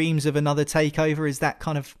pipe dreams of another takeover? Is that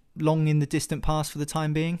kind of long in the distant past for the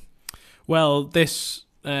time being? Well, this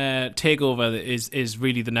takeover is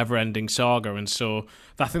really the never-ending saga, and so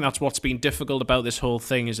I think that's what's been difficult about this whole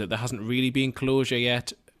thing, is that there hasn't really been closure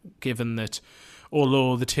yet, given that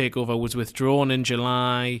although the takeover was withdrawn in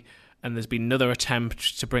July and there's been another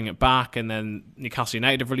attempt to bring it back, and then Newcastle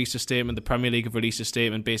United have released a statement, the Premier League have released a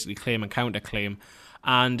statement, basically claim and counter-claim.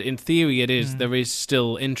 And in theory, there is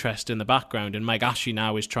still interest in the background, and Mike Ashley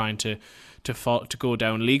now is trying to go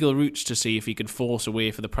down legal routes to see if he can force a way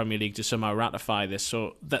for the Premier League to somehow ratify this.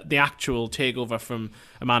 So that the actual takeover from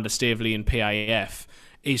Amanda Staveley and PIF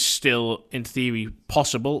is still, in theory,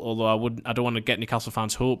 possible, although I don't want to get Newcastle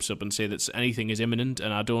fans' hopes up and say that anything is imminent,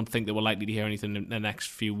 and I don't think that we're likely to hear anything in the next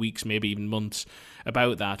few weeks, maybe even months,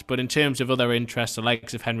 about that. But in terms of other interests, the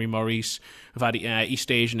likes of Henry Maurice, we've had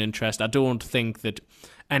East Asian interest, I don't think that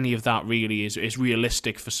any of that really is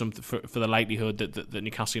realistic for the likelihood that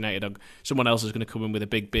Newcastle United someone else is going to come in with a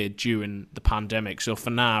big bid during the pandemic. So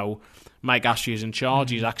for now, Mike Ashley is in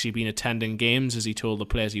charge. He's actually been attending games, as he told the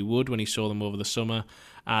players he would when he saw them over the summer,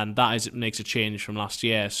 and that makes a change from last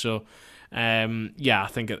year. So I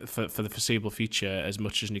think for the foreseeable future, as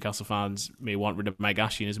much as Newcastle fans may want rid of Mike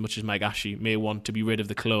Ashley, and as much as Mike Ashley may want to be rid of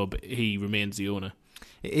the club, he remains the owner.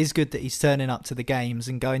 It is good that he's turning up to the games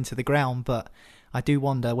and going to the ground, but I do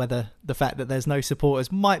wonder whether the fact that there's no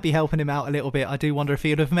supporters might be helping him out a little bit. I do wonder if he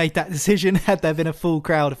would have made that decision had there been a full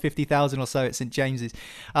crowd of 50,000 or so at St James's.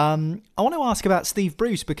 I want to ask about Steve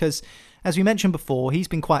Bruce, because as we mentioned before, he's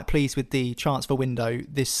been quite pleased with the transfer window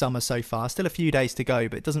this summer so far. Still a few days to go,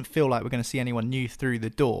 but it doesn't feel like we're going to see anyone new through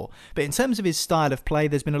the door. But in terms of his style of play,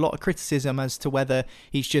 there's been a lot of criticism as to whether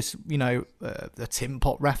he's just, a tin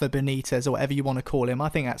pot Rafa Benitez or whatever you want to call him. I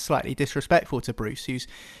think that's slightly disrespectful to Bruce, who's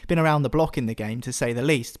been around the block in the game, to say the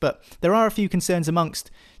least. But there are a few concerns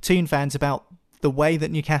amongst Toon fans about the way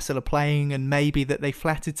that Newcastle are playing, and maybe that they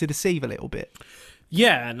flattered to deceive a little bit.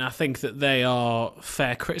 Yeah, and I think that they are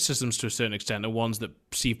fair criticisms to a certain extent, the ones that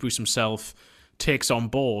Steve Bruce himself takes on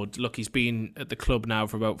board. Look, he's been at the club now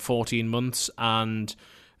for about 14 months, and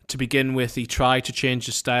to begin with, he tried to change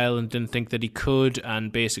his style and didn't think that he could,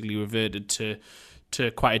 and basically reverted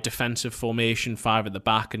to quite a defensive formation, 5 at the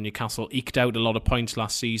back, and Newcastle eked out a lot of points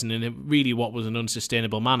last season in really what was an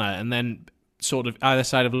unsustainable manner. And then sort of either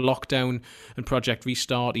side of lockdown and Project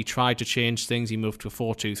Restart, he tried to change things. He moved to a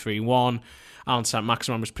 4-2-3-1. Alan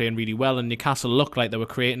Saint-Maximin was playing really well, and Newcastle looked like they were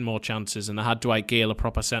creating more chances, and they had Dwight Gale, a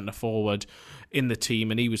proper centre-forward, in the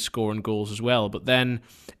team, and he was scoring goals as well. But then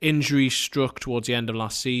injuries struck towards the end of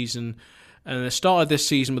last season, and they started this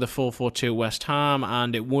season with a 4-4-2 West Ham,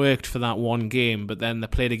 and it worked for that one game, but then they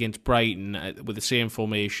played against Brighton with the same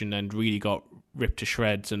formation and really got ripped to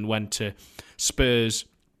shreds, and went to Spurs,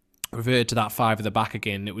 reverted to that 5 at the back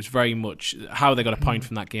again. It was very much how they got a point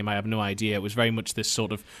from that game, I have no idea. It was very much this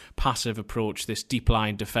sort of passive approach, this deep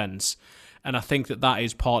line defence. And I think that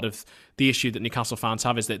is part of the issue that Newcastle fans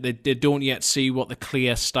have, is that they don't yet see what the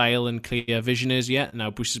clear style and clear vision is yet. Now,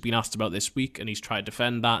 Bruce has been asked about this week, and he's tried to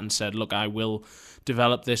defend that and said, look, I will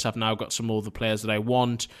develop this. I've now got some more of the players that I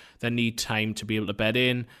want. They need time to be able to bed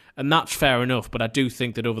in. And that's fair enough, but I do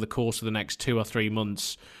think that over the course of the next 2 or 3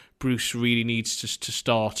 months, Bruce really needs to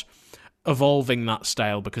start evolving that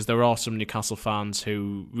style, because there are some Newcastle fans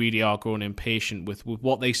who really are growing impatient with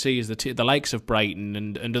what they see as the likes of Brighton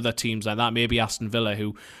and other teams like that, maybe Aston Villa,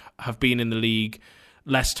 who have been in the league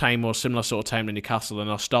less time or similar sort of time to Newcastle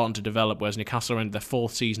and are starting to develop, whereas Newcastle are in their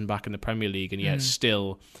 4th season back in the Premier League, and yet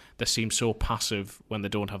still they seem so passive when they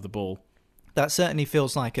don't have the ball. That certainly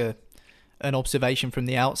feels like an observation from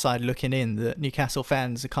the outside looking in, that Newcastle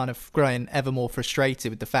fans are kind of growing ever more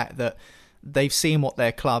frustrated with the fact that they've seen what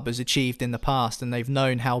their club has achieved in the past, and they've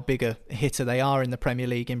known how big a hitter they are in the Premier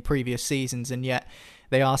League in previous seasons, and yet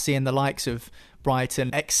they are seeing the likes of Brighton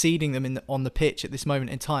exceeding them on the pitch at this moment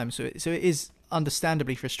in time. So it is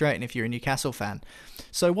understandably frustrating if you're a Newcastle fan.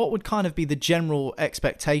 So what would kind of be the general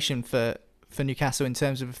expectation for Newcastle in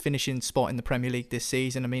terms of a finishing spot in the Premier League this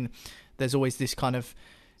season? I mean, there's always this kind of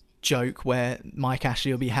joke where Mike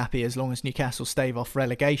Ashley will be happy as long as Newcastle stave off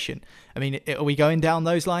relegation. I mean, are we going down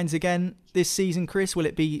those lines again this season, Chris? Will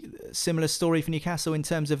it be a similar story for Newcastle in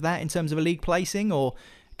terms of that, in terms of a league placing, or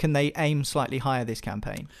can they aim slightly higher this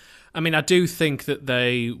campaign? I mean, I do think that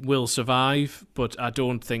they will survive, but I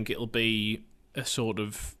don't think it'll be a sort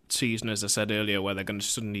of season, as I said earlier, where they're going to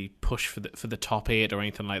suddenly push for the top 8 or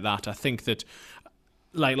anything like that. I think that,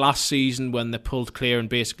 like last season when they pulled clear and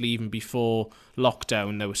basically even before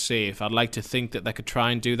lockdown they were safe, I'd like to think that they could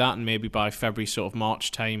try and do that, and maybe by February, sort of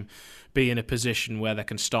March time, be in a position where they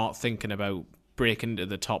can start thinking about breaking into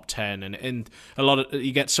the top 10. And a lot of,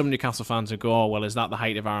 you get some Newcastle fans who go, oh well, is that the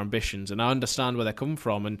height of our ambitions? And I understand where they come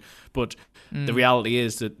from, but the reality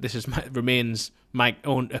is that this remains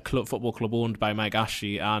football club owned by Mike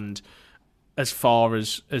Ashley, and as far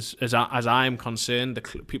as I'm concerned,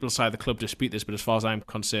 people inside the club dispute this, but as far as I'm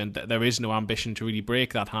concerned, there is no ambition to really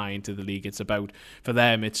break that high into the league. For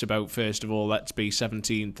them, it's about, first of all, let's be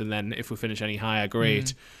 17th, and then if we finish any higher,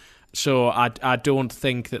 great. So I don't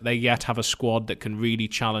think that they yet have a squad that can really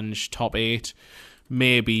challenge top 8.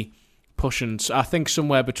 Maybe pushing, I think,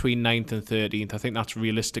 somewhere between 9th and 13th. I think that's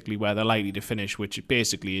realistically where they're likely to finish, which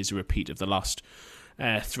basically is a repeat of the last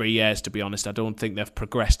 3 years, to be honest. I don't think they've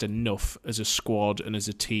progressed enough as a squad and as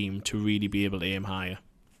a team to really be able to aim higher.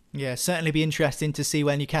 Yeah, certainly be interesting to see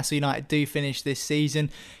where Newcastle United do finish this season.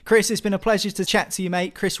 Chris, it's been a pleasure to chat to you,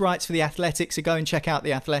 mate. Chris writes for The Athletic, so go and check out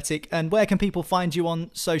The Athletic. And where can people find you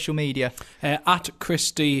on social media? At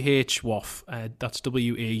Chris D.H. Waugh. That's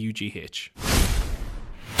W-A-U-G-H.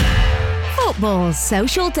 Football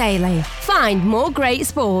Social Daily. Find more great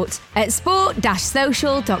sport at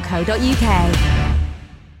sport-social.co.uk.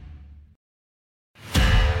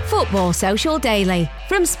 Football Social Daily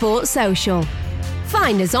from Sports Social.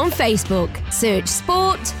 Find us on Facebook. Search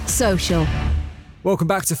Sport Social. Welcome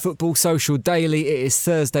back to Football Social Daily. It is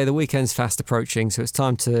Thursday, the weekend's fast approaching, so it's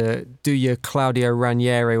time to do your Claudio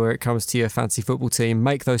Ranieri where it comes to your fantasy football team,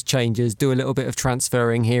 make those changes, do a little bit of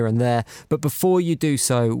transferring here and there. But before you do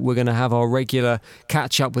so, we're going to have our regular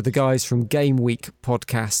catch-up with the guys from Game Week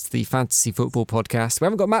podcast, the fantasy football podcast. We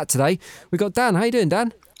haven't got Matt today. We've got Dan. How you doing,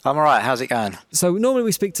 Dan? I'm all right. How's it going? So normally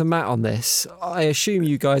we speak to Matt on this. I assume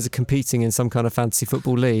you guys are competing in some kind of fantasy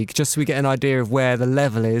football league, just so we get an idea of where the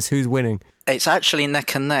level is, who's winning. It's actually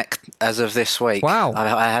neck and neck as of this week. Wow.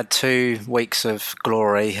 I had 2 weeks of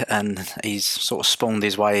glory and he's sort of spawned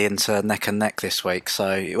his way into neck and neck this week.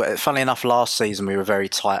 So funnily enough, last season we were very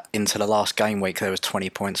tight. Into the last game week there was 20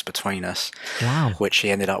 points between us. Wow. Which he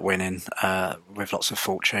ended up winning with lots of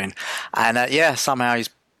fortune. And somehow he's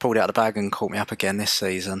pulled out of the bag and caught me up again this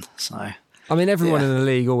season. So I mean, everyone in the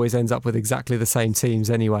league always ends up with exactly the same teams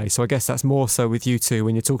anyway, so I guess that's more so with you two.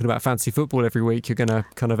 When you're talking about fantasy football every week, you're going to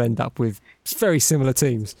kind of end up with very similar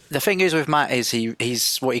teams. The thing is with Matt is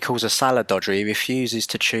he's what he calls a salad dodger. He refuses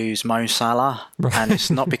to choose Mo Salah, right. And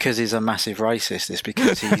it's not because he's a massive racist. It's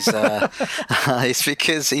because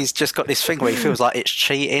he's just got this thing where he feels like it's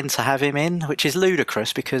cheating to have him in, which is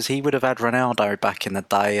ludicrous because he would have had Ronaldo back in the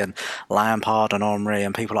day and Lampard and Henry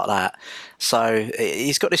and people like that. So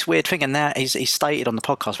he's got this weird thing, and now he stated on the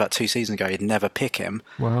podcast about 2 seasons ago he'd never pick him.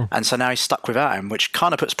 Wow. And so now he's stuck without him, which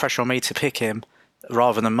kind of puts pressure on me to pick him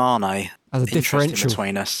rather than Mane. As a differential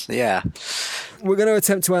between us. Yeah. We're going to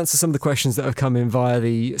attempt to answer some of the questions that have come in via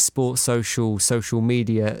the Sports social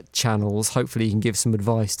media channels. Hopefully you can give some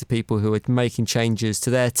advice to people who are making changes to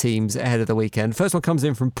their teams ahead of the weekend. First one comes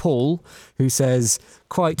in from Paul, who says,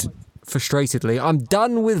 quite frustratedly, I'm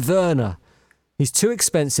done with Werner. He's too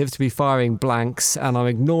expensive to be firing blanks, and I'm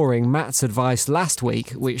ignoring Matt's advice last week,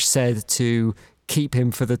 which said to keep him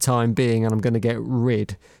for the time being, and I'm going to get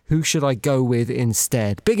rid. Who should I go with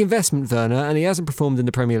instead? Big investment, Werner, and he hasn't performed in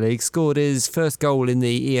the Premier League. Scored his first goal in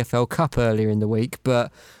the EFL Cup earlier in the week,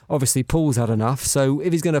 but obviously Paul's had enough. So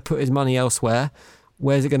if he's going to put his money elsewhere,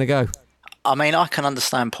 where's it going to go? I mean, I can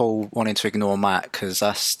understand Paul wanting to ignore Matt because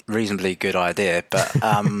that's a reasonably good idea. But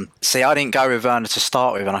see, I didn't go with Werner to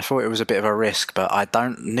start with, and I thought it was a bit of a risk. But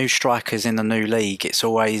new strikers in the new league, it's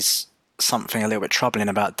always something a little bit troubling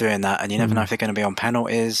about doing that, and you never know if they're going to be on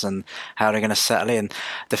penalties and how they're going to settle in.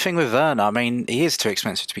 The thing with Werner, I mean, he is too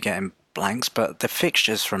expensive to be getting blanks, but the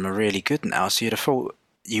fixtures from are really good now, so you'd have thought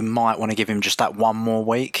you might want to give him just that one more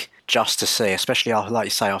week just to see, especially like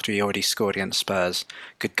you say, after he already scored against Spurs.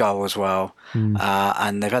 Good goal as well.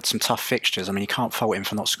 And they've had some tough fixtures. I mean, you can't fault him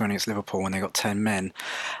for not scoring against Liverpool when they got 10 men.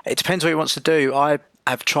 It depends what he wants to do. I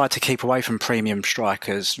have tried to keep away from premium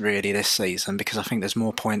strikers really this season because I think there's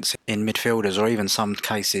more points in midfielders, or even some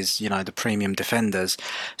cases, the premium defenders.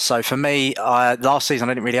 So for me, last season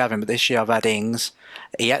I didn't really have him, but this year I've had Ings.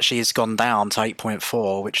 He actually has gone down to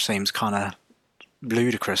 8.4, which seems kind of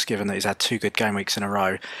ludicrous given that he's had 2 good game weeks in a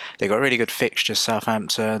row. They've got really good fixtures,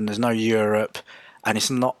 Southampton, there's no Europe, and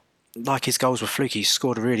it's not like his goals were fluky. He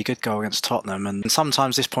scored a really good goal against Tottenham, and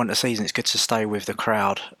sometimes this point of the season it's good to stay with the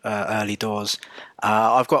crowd early doors.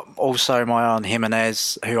 I've got also my own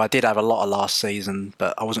Jimenez, who I did have a lot of last season,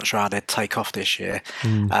 but I wasn't sure how they'd take off this year.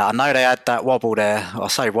 I know they had that wobble there. I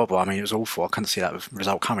say wobble, I mean it was awful. I couldn't see that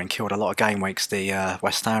result coming. Killed a lot of game weeks, the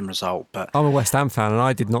West Ham result. But I'm a West Ham fan and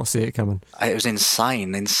I did not see it coming. It was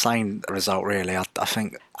insane result really. I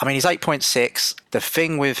think. I mean, he's 8.6. The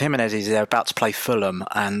thing with Jimenez is they're about to play Fulham,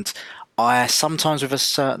 and I sometimes with a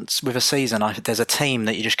season, there's a team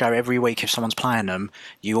that you just go every week if someone's playing them,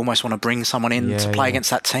 you almost want to bring someone in to play against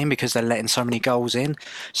that team because they're letting so many goals in.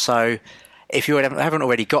 So if you haven't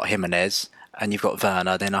already got Jimenez and you've got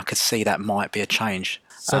Werner, then I could see that might be a change.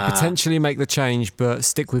 So potentially make the change, but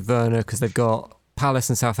stick with Werner because they've got Palace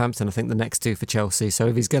and Southampton, I think, the next two for Chelsea. So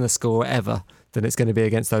if he's going to score ever, then it's going to be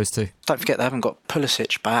against those two. Don't forget they haven't got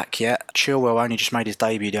Pulisic back yet. Chilwell only just made his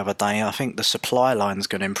debut the other day. I think the supply line's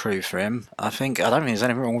going to improve for him. I don't think there's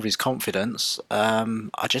anything wrong with his confidence.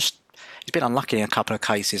 He's been unlucky in a couple of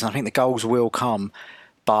cases. And I think the goals will come,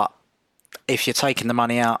 but if you're taking the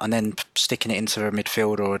money out and then sticking it into a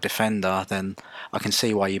midfielder or a defender, then I can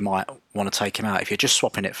see why you might want to take him out. If you're just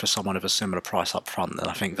swapping it for someone of a similar price up front, then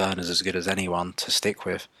I think Werner's as good as anyone to stick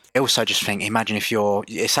with. I also just think, imagine if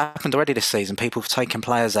it's happened already this season, people have taken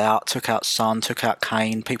players out, took out Son, took out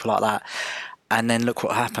Kane, people like that, and then look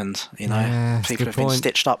what happened. People have been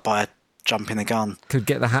stitched up by a jump in the gun. Could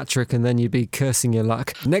get the hat-trick and then you'd be cursing your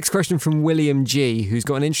luck. Next question from William G, who's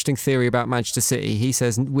got an interesting theory about Manchester City. He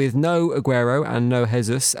says, with no Aguero and no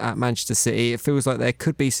Jesus at Manchester City, it feels like there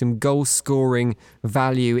could be some goal-scoring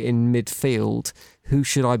value in midfield. Who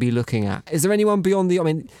should I be looking at? Is there anyone beyond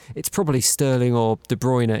it's probably Sterling or De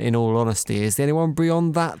Bruyne in all honesty. Is there anyone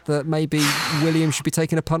beyond that maybe William should be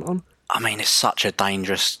taking a punt on? It's such a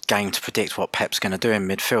dangerous game to predict what Pep's going to do in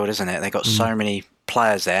midfield, isn't it? They've got so many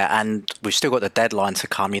players there, and we've still got the deadline to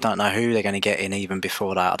come. You don't know who they're going to get in even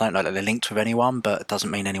before that. I don't know that they're linked with anyone, but it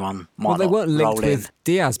doesn't mean anyone might not roll in. Well, they weren't linked with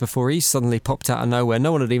Diaz before he suddenly popped out of nowhere.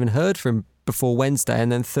 No one had even heard from him before Wednesday,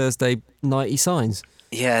 and then Thursday night he signs.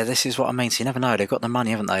 Yeah, this is what I mean. So you never know. They've got the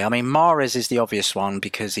money, haven't they? Mahrez is the obvious one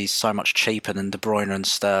because he's so much cheaper than De Bruyne and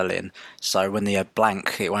Sterling. So when they're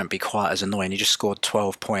blank, it won't be quite as annoying. He just scored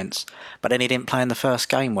 12 points. But then he didn't play in the first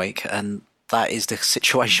game week, and that is the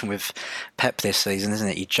situation with Pep this season, isn't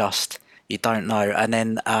it? You don't know. And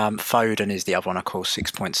then Foden is the other one, of course,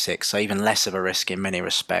 6.6, so even less of a risk in many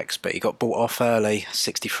respects. But he got bought off early,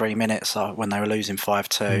 63 minutes when they were losing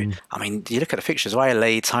 5-2. You look at the fixtures, away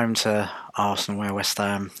Leeds, home to Arsenal, away West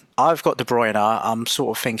Ham. I've got De Bruyne. I'm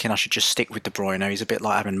sort of thinking I should just stick with De Bruyne. He's a bit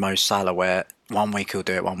like having Mo Salah, where 1 week he'll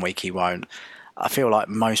do it, 1 week he won't. I feel like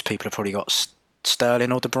most people have probably got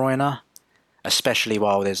Sterling or De Bruyne, especially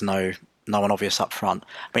while there's no one obvious up front.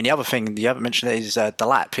 The other thing you haven't mentioned is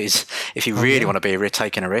Delap. Is if you really want to be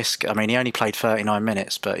taking a risk. He only played 39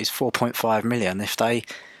 minutes, but he's 4.5 million. If they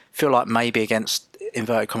feel like maybe against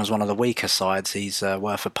inverted commas one of the weaker sides, he's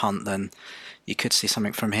worth a punt, then you could see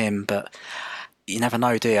something from him. But you never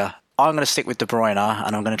know, do you? I'm going to stick with De Bruyne,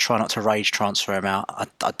 and I'm going to try not to rage transfer him out.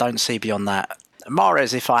 I don't see beyond that.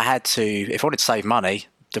 Mahrez, if I wanted to save money,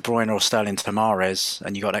 De Bruyne or Sterling to Mahrez,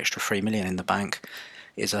 and you got an extra 3 million in the bank,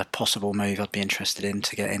 is a possible move I'd be interested in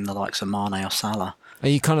to get in the likes of Mane or Salah. Are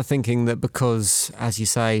you kind of thinking that because, as you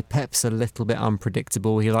say, Pep's a little bit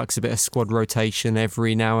unpredictable, he likes a bit of squad rotation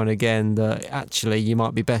every now and again, that actually you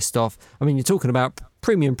might be best off? You're talking about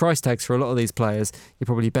premium price tags for a lot of these players. You're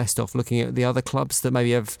probably best off looking at the other clubs that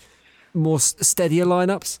maybe have more steadier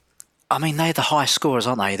lineups. They're the high scorers,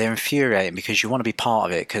 aren't they? They're infuriating because you want to be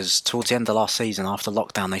part of it, because towards the end of last season, after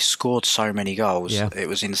lockdown, they scored so many goals. Yeah. It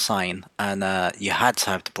was insane. And you had to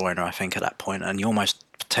have De Bruyne, I think, at that point, and you almost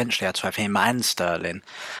potentially had to have him and Sterling.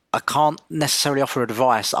 I can't necessarily offer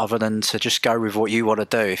advice other than to just go with what you want to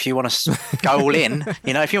do. If you want to go all in,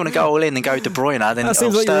 if you want to go all in and go De Bruyne, then that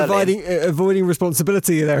seems like you're avoiding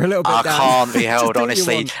responsibility there a little bit. I can't be held,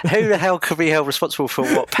 honestly. Who the hell could be held responsible for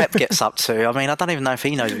what Pep gets up to? I don't even know if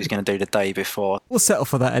he knows what he's going to do the day before. We'll settle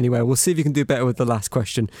for that anyway. We'll see if you can do better with the last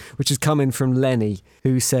question, which is coming from Lenny,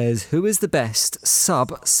 who says, who is the best sub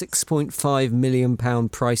 £6.5 million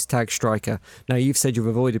price tag striker? Now, you've said you've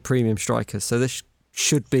avoided premium strikers, so this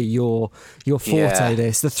should be your forte.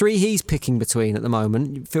 This the three he's picking between at the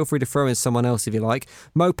moment. Feel free to throw in someone else if you like.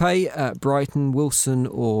 Mopé, Brighton, Wilson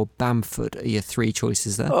or Bamford are your three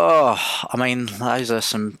choices there. Those are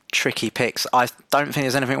some tricky picks. I don't think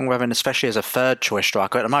there's anything wrong with him, especially as a third choice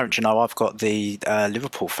striker at the moment. I've got the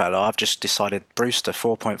Liverpool fella. I've just decided Brewster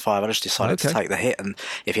 4.5. I just decided to take the hit, and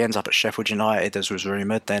if he ends up at Sheffield United as was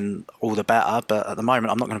rumoured, then all the better. But at the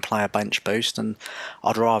moment I'm not going to play a bench boost, and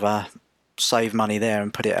I'd rather save money there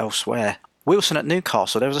and put it elsewhere. Wilson at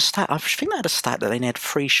Newcastle, there was a stat, I think they had a stat that they had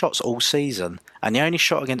 3 shots all season, and the only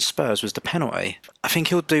shot against Spurs was the penalty. I think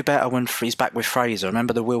he'll do better when he's back with Fraser.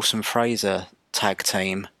 Remember the Wilson-Fraser tag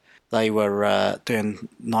team? They were doing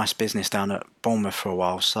nice business down at Bournemouth for a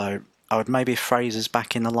while, so I would maybe if Fraser's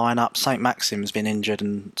back in the lineup. St. Maxim's been injured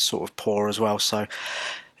and sort of poor as well, so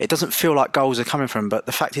it doesn't feel like goals are coming from him, but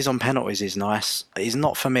the fact he's on penalties is nice. He's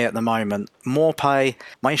not for me at the moment. Maupay,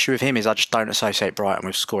 my issue with him is I just don't associate Brighton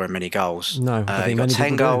with scoring many goals. No, I think he got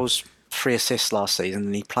 10 goals, 3 assists last season,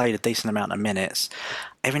 and he played a decent amount of minutes.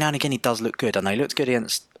 Every now and again he does look good, and they looked good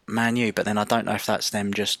against Man U, but then I don't know if that's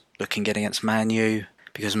them just looking good against Man U.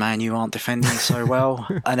 because Man U aren't defending so well.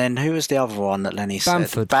 And then who was the other one that Lenny said?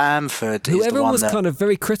 Bamford. Bamford. Who is the everyone one was that... kind of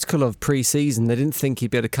very critical of pre-season. They didn't think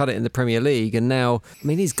he'd be able to cut it in the Premier League, and now, I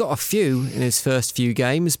mean, he's got a few in his first few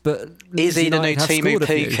games, but is he the new Timu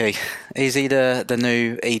Pukki? Is he the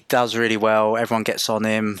new? He does really well. Everyone gets on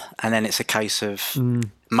him, and then it's a case of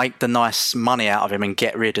make the nice money out of him and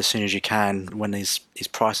get rid as soon as you can when his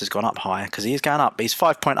price has gone up higher, because he's going up. He's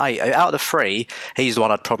 5.8 out of the 3. He's the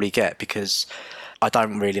one I'd probably get, because I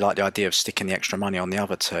don't really like the idea of sticking the extra money on the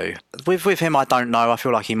other 2. With him, I don't know. I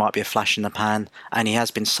feel like he might be a flash in the pan, and he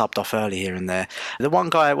has been subbed off early here and there. The one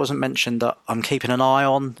guy that wasn't mentioned that I'm keeping an eye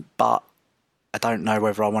on, but I don't know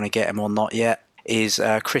whether I want to get him or not yet, is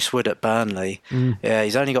Chris Wood at Burnley. Yeah,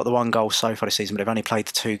 he's only got the 1 goal so far this season, but they've only played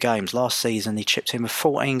the 2 games. Last season, he chipped in with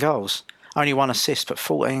 14 goals. Only 1 assist, but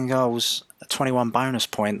 14 goals, 21 bonus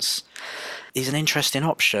points. He's an interesting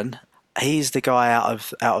option. He's the guy out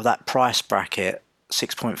of that price bracket,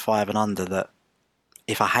 6.5 and under, that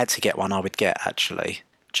if I had to get one, I would get, actually.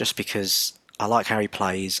 Just because I like how he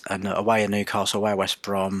plays, and away at Newcastle, away at West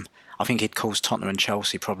Brom, I think he'd cause Tottenham and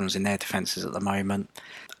Chelsea problems in their defences at the moment.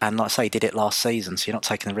 And like I say, he did it last season, so you're not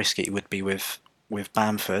taking the risk that you would be with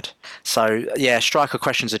Bamford. So, yeah, striker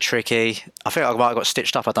questions are tricky. I think I might have got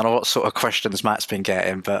stitched up. I don't know what sort of questions Matt's been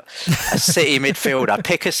getting, but a City midfielder,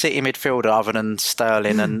 pick a City midfielder other than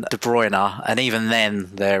Sterling and De Bruyne, and even then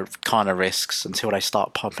they're kind of risks until they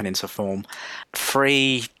start pumping into form.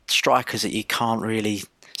 3 strikers that you can't really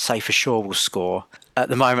say for sure will score. At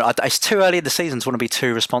the moment, it's too early in the season to want to be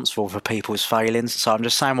too responsible for people's failings, so I'm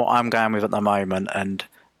just saying what I'm going with at the moment, and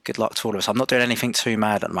good luck to all of us. I'm not doing anything too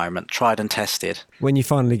mad at the moment. Tried and tested. When you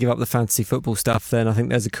finally give up the fantasy football stuff, then I think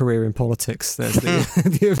there's a career in politics. There's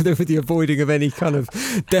the avoiding of any kind of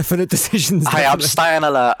definite decisions. Hey, I'm staying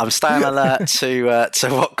alert. I'm staying alert to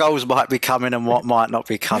what goals might be coming and what might not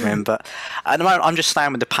be coming. But at the moment, I'm just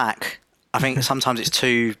staying with the pack. I think sometimes it's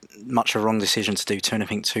too much a wrong decision to do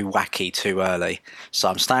anything too wacky too early. So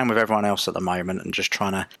I'm staying with everyone else at the moment and just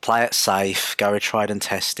trying to play it safe, go with tried and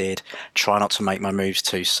tested, try not to make my moves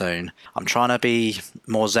too soon. I'm trying to be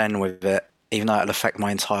more zen with it, even though it'll affect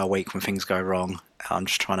my entire week when things go wrong. I'm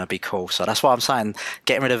just trying to be cool. So that's why I'm saying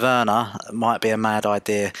getting rid of Werner might be a mad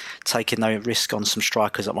idea. Taking no risk on some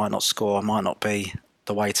strikers that might not score might not be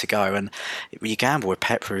the way to go. And you gamble with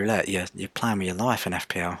Pep Roulette, you're playing with your life in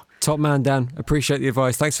FPL. Top man, Dan. Appreciate the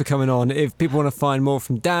advice. Thanks for coming on. If people want to find more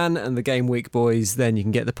from Dan and the Game Week boys, then you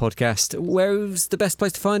can get the podcast. Where's the best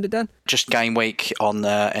place to find it, Dan? Just Game Week on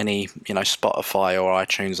any Spotify or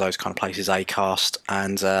iTunes, those kind of places, Acast,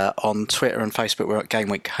 and on Twitter and Facebook we're at Game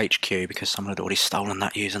Week HQ, because someone had already stolen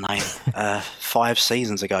that username 5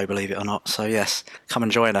 seasons ago, believe it or not. So yes, come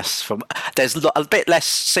and join us. There's a bit less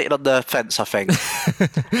sitting on the fence, I think.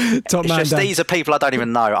 Top man, Dan. These are people I don't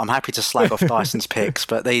even know. I'm happy to slag off Dyson's picks,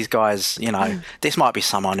 but these guys, this might be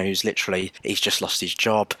someone who's literally, he's just lost his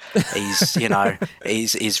job. He's,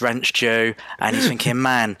 his rent's due, and he's thinking,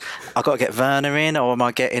 man, I've got to get Werner in, or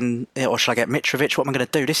should I get Mitrovic? What am I going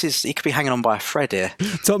to do? He could be hanging on by a thread here.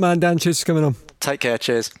 Top man, Dan, cheers for coming on. Take care,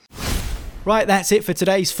 cheers. Right, that's it for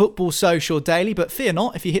today's Football Social Daily, but fear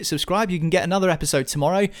not, if you hit subscribe, you can get another episode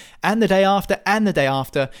tomorrow and the day after,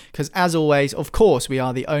 because as always, of course, we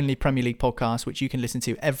are the only Premier League podcast which you can listen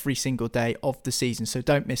to every single day of the season, so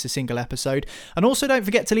don't miss a single episode. And also don't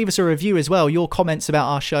forget to leave us a review as well. Your comments about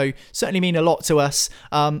our show certainly mean a lot to us.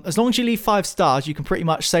 As long as you leave 5 stars, you can pretty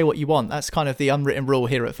much say what you want. That's kind of the unwritten rule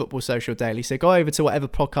here at Football Social Daily, so go over to whatever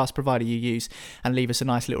podcast provider you use and leave us a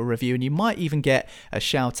nice little review, and you might even get a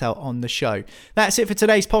shout out on the show. That's it for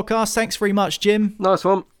today's podcast. Thanks very much, Jim. Nice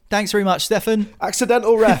one. Thanks very much, Stefan.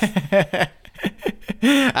 Accidental ref.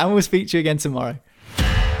 And we'll speak to you again tomorrow.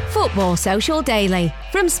 Football Social Daily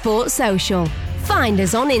from Sports Social. Find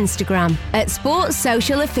us on Instagram at Sports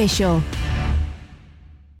Social Official.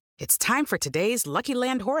 It's time for today's Lucky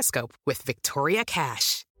Land horoscope with Victoria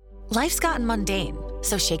Cash. Life's gotten mundane,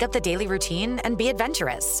 so shake up the daily routine and be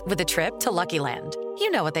adventurous with a trip to Lucky Land. You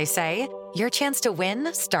know what they say, your chance to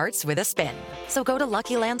win starts with a spin. So go to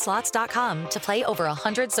LuckyLandSlots.com to play over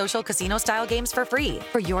 100 social casino-style games for free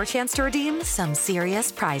for your chance to redeem some serious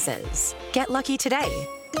prizes. Get lucky today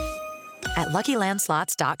at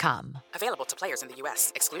LuckyLandSlots.com. Available to players in the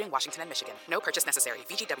U.S., excluding Washington and Michigan. No purchase necessary.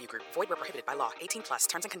 VGW Group. Void where prohibited by law. 18+.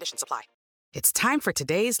 Terms and conditions apply. It's time for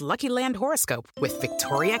today's Lucky Land horoscope with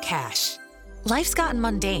Victoria Cash. Life's gotten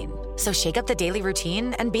mundane, so shake up the daily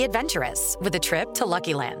routine and be adventurous with a trip to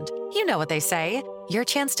Lucky Land. You know what they say, your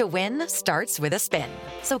chance to win starts with a spin.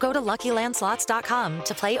 So go to LuckyLandSlots.com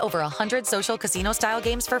to play over 100 social casino-style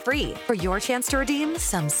games for free for your chance to redeem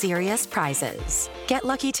some serious prizes. Get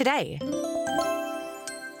lucky today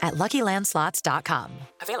at LuckyLandSlots.com.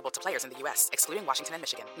 Available to players in the U.S., excluding Washington and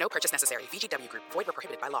Michigan. No purchase necessary. VGW Group. Void where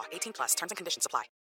prohibited by law. 18+. Terms and conditions apply.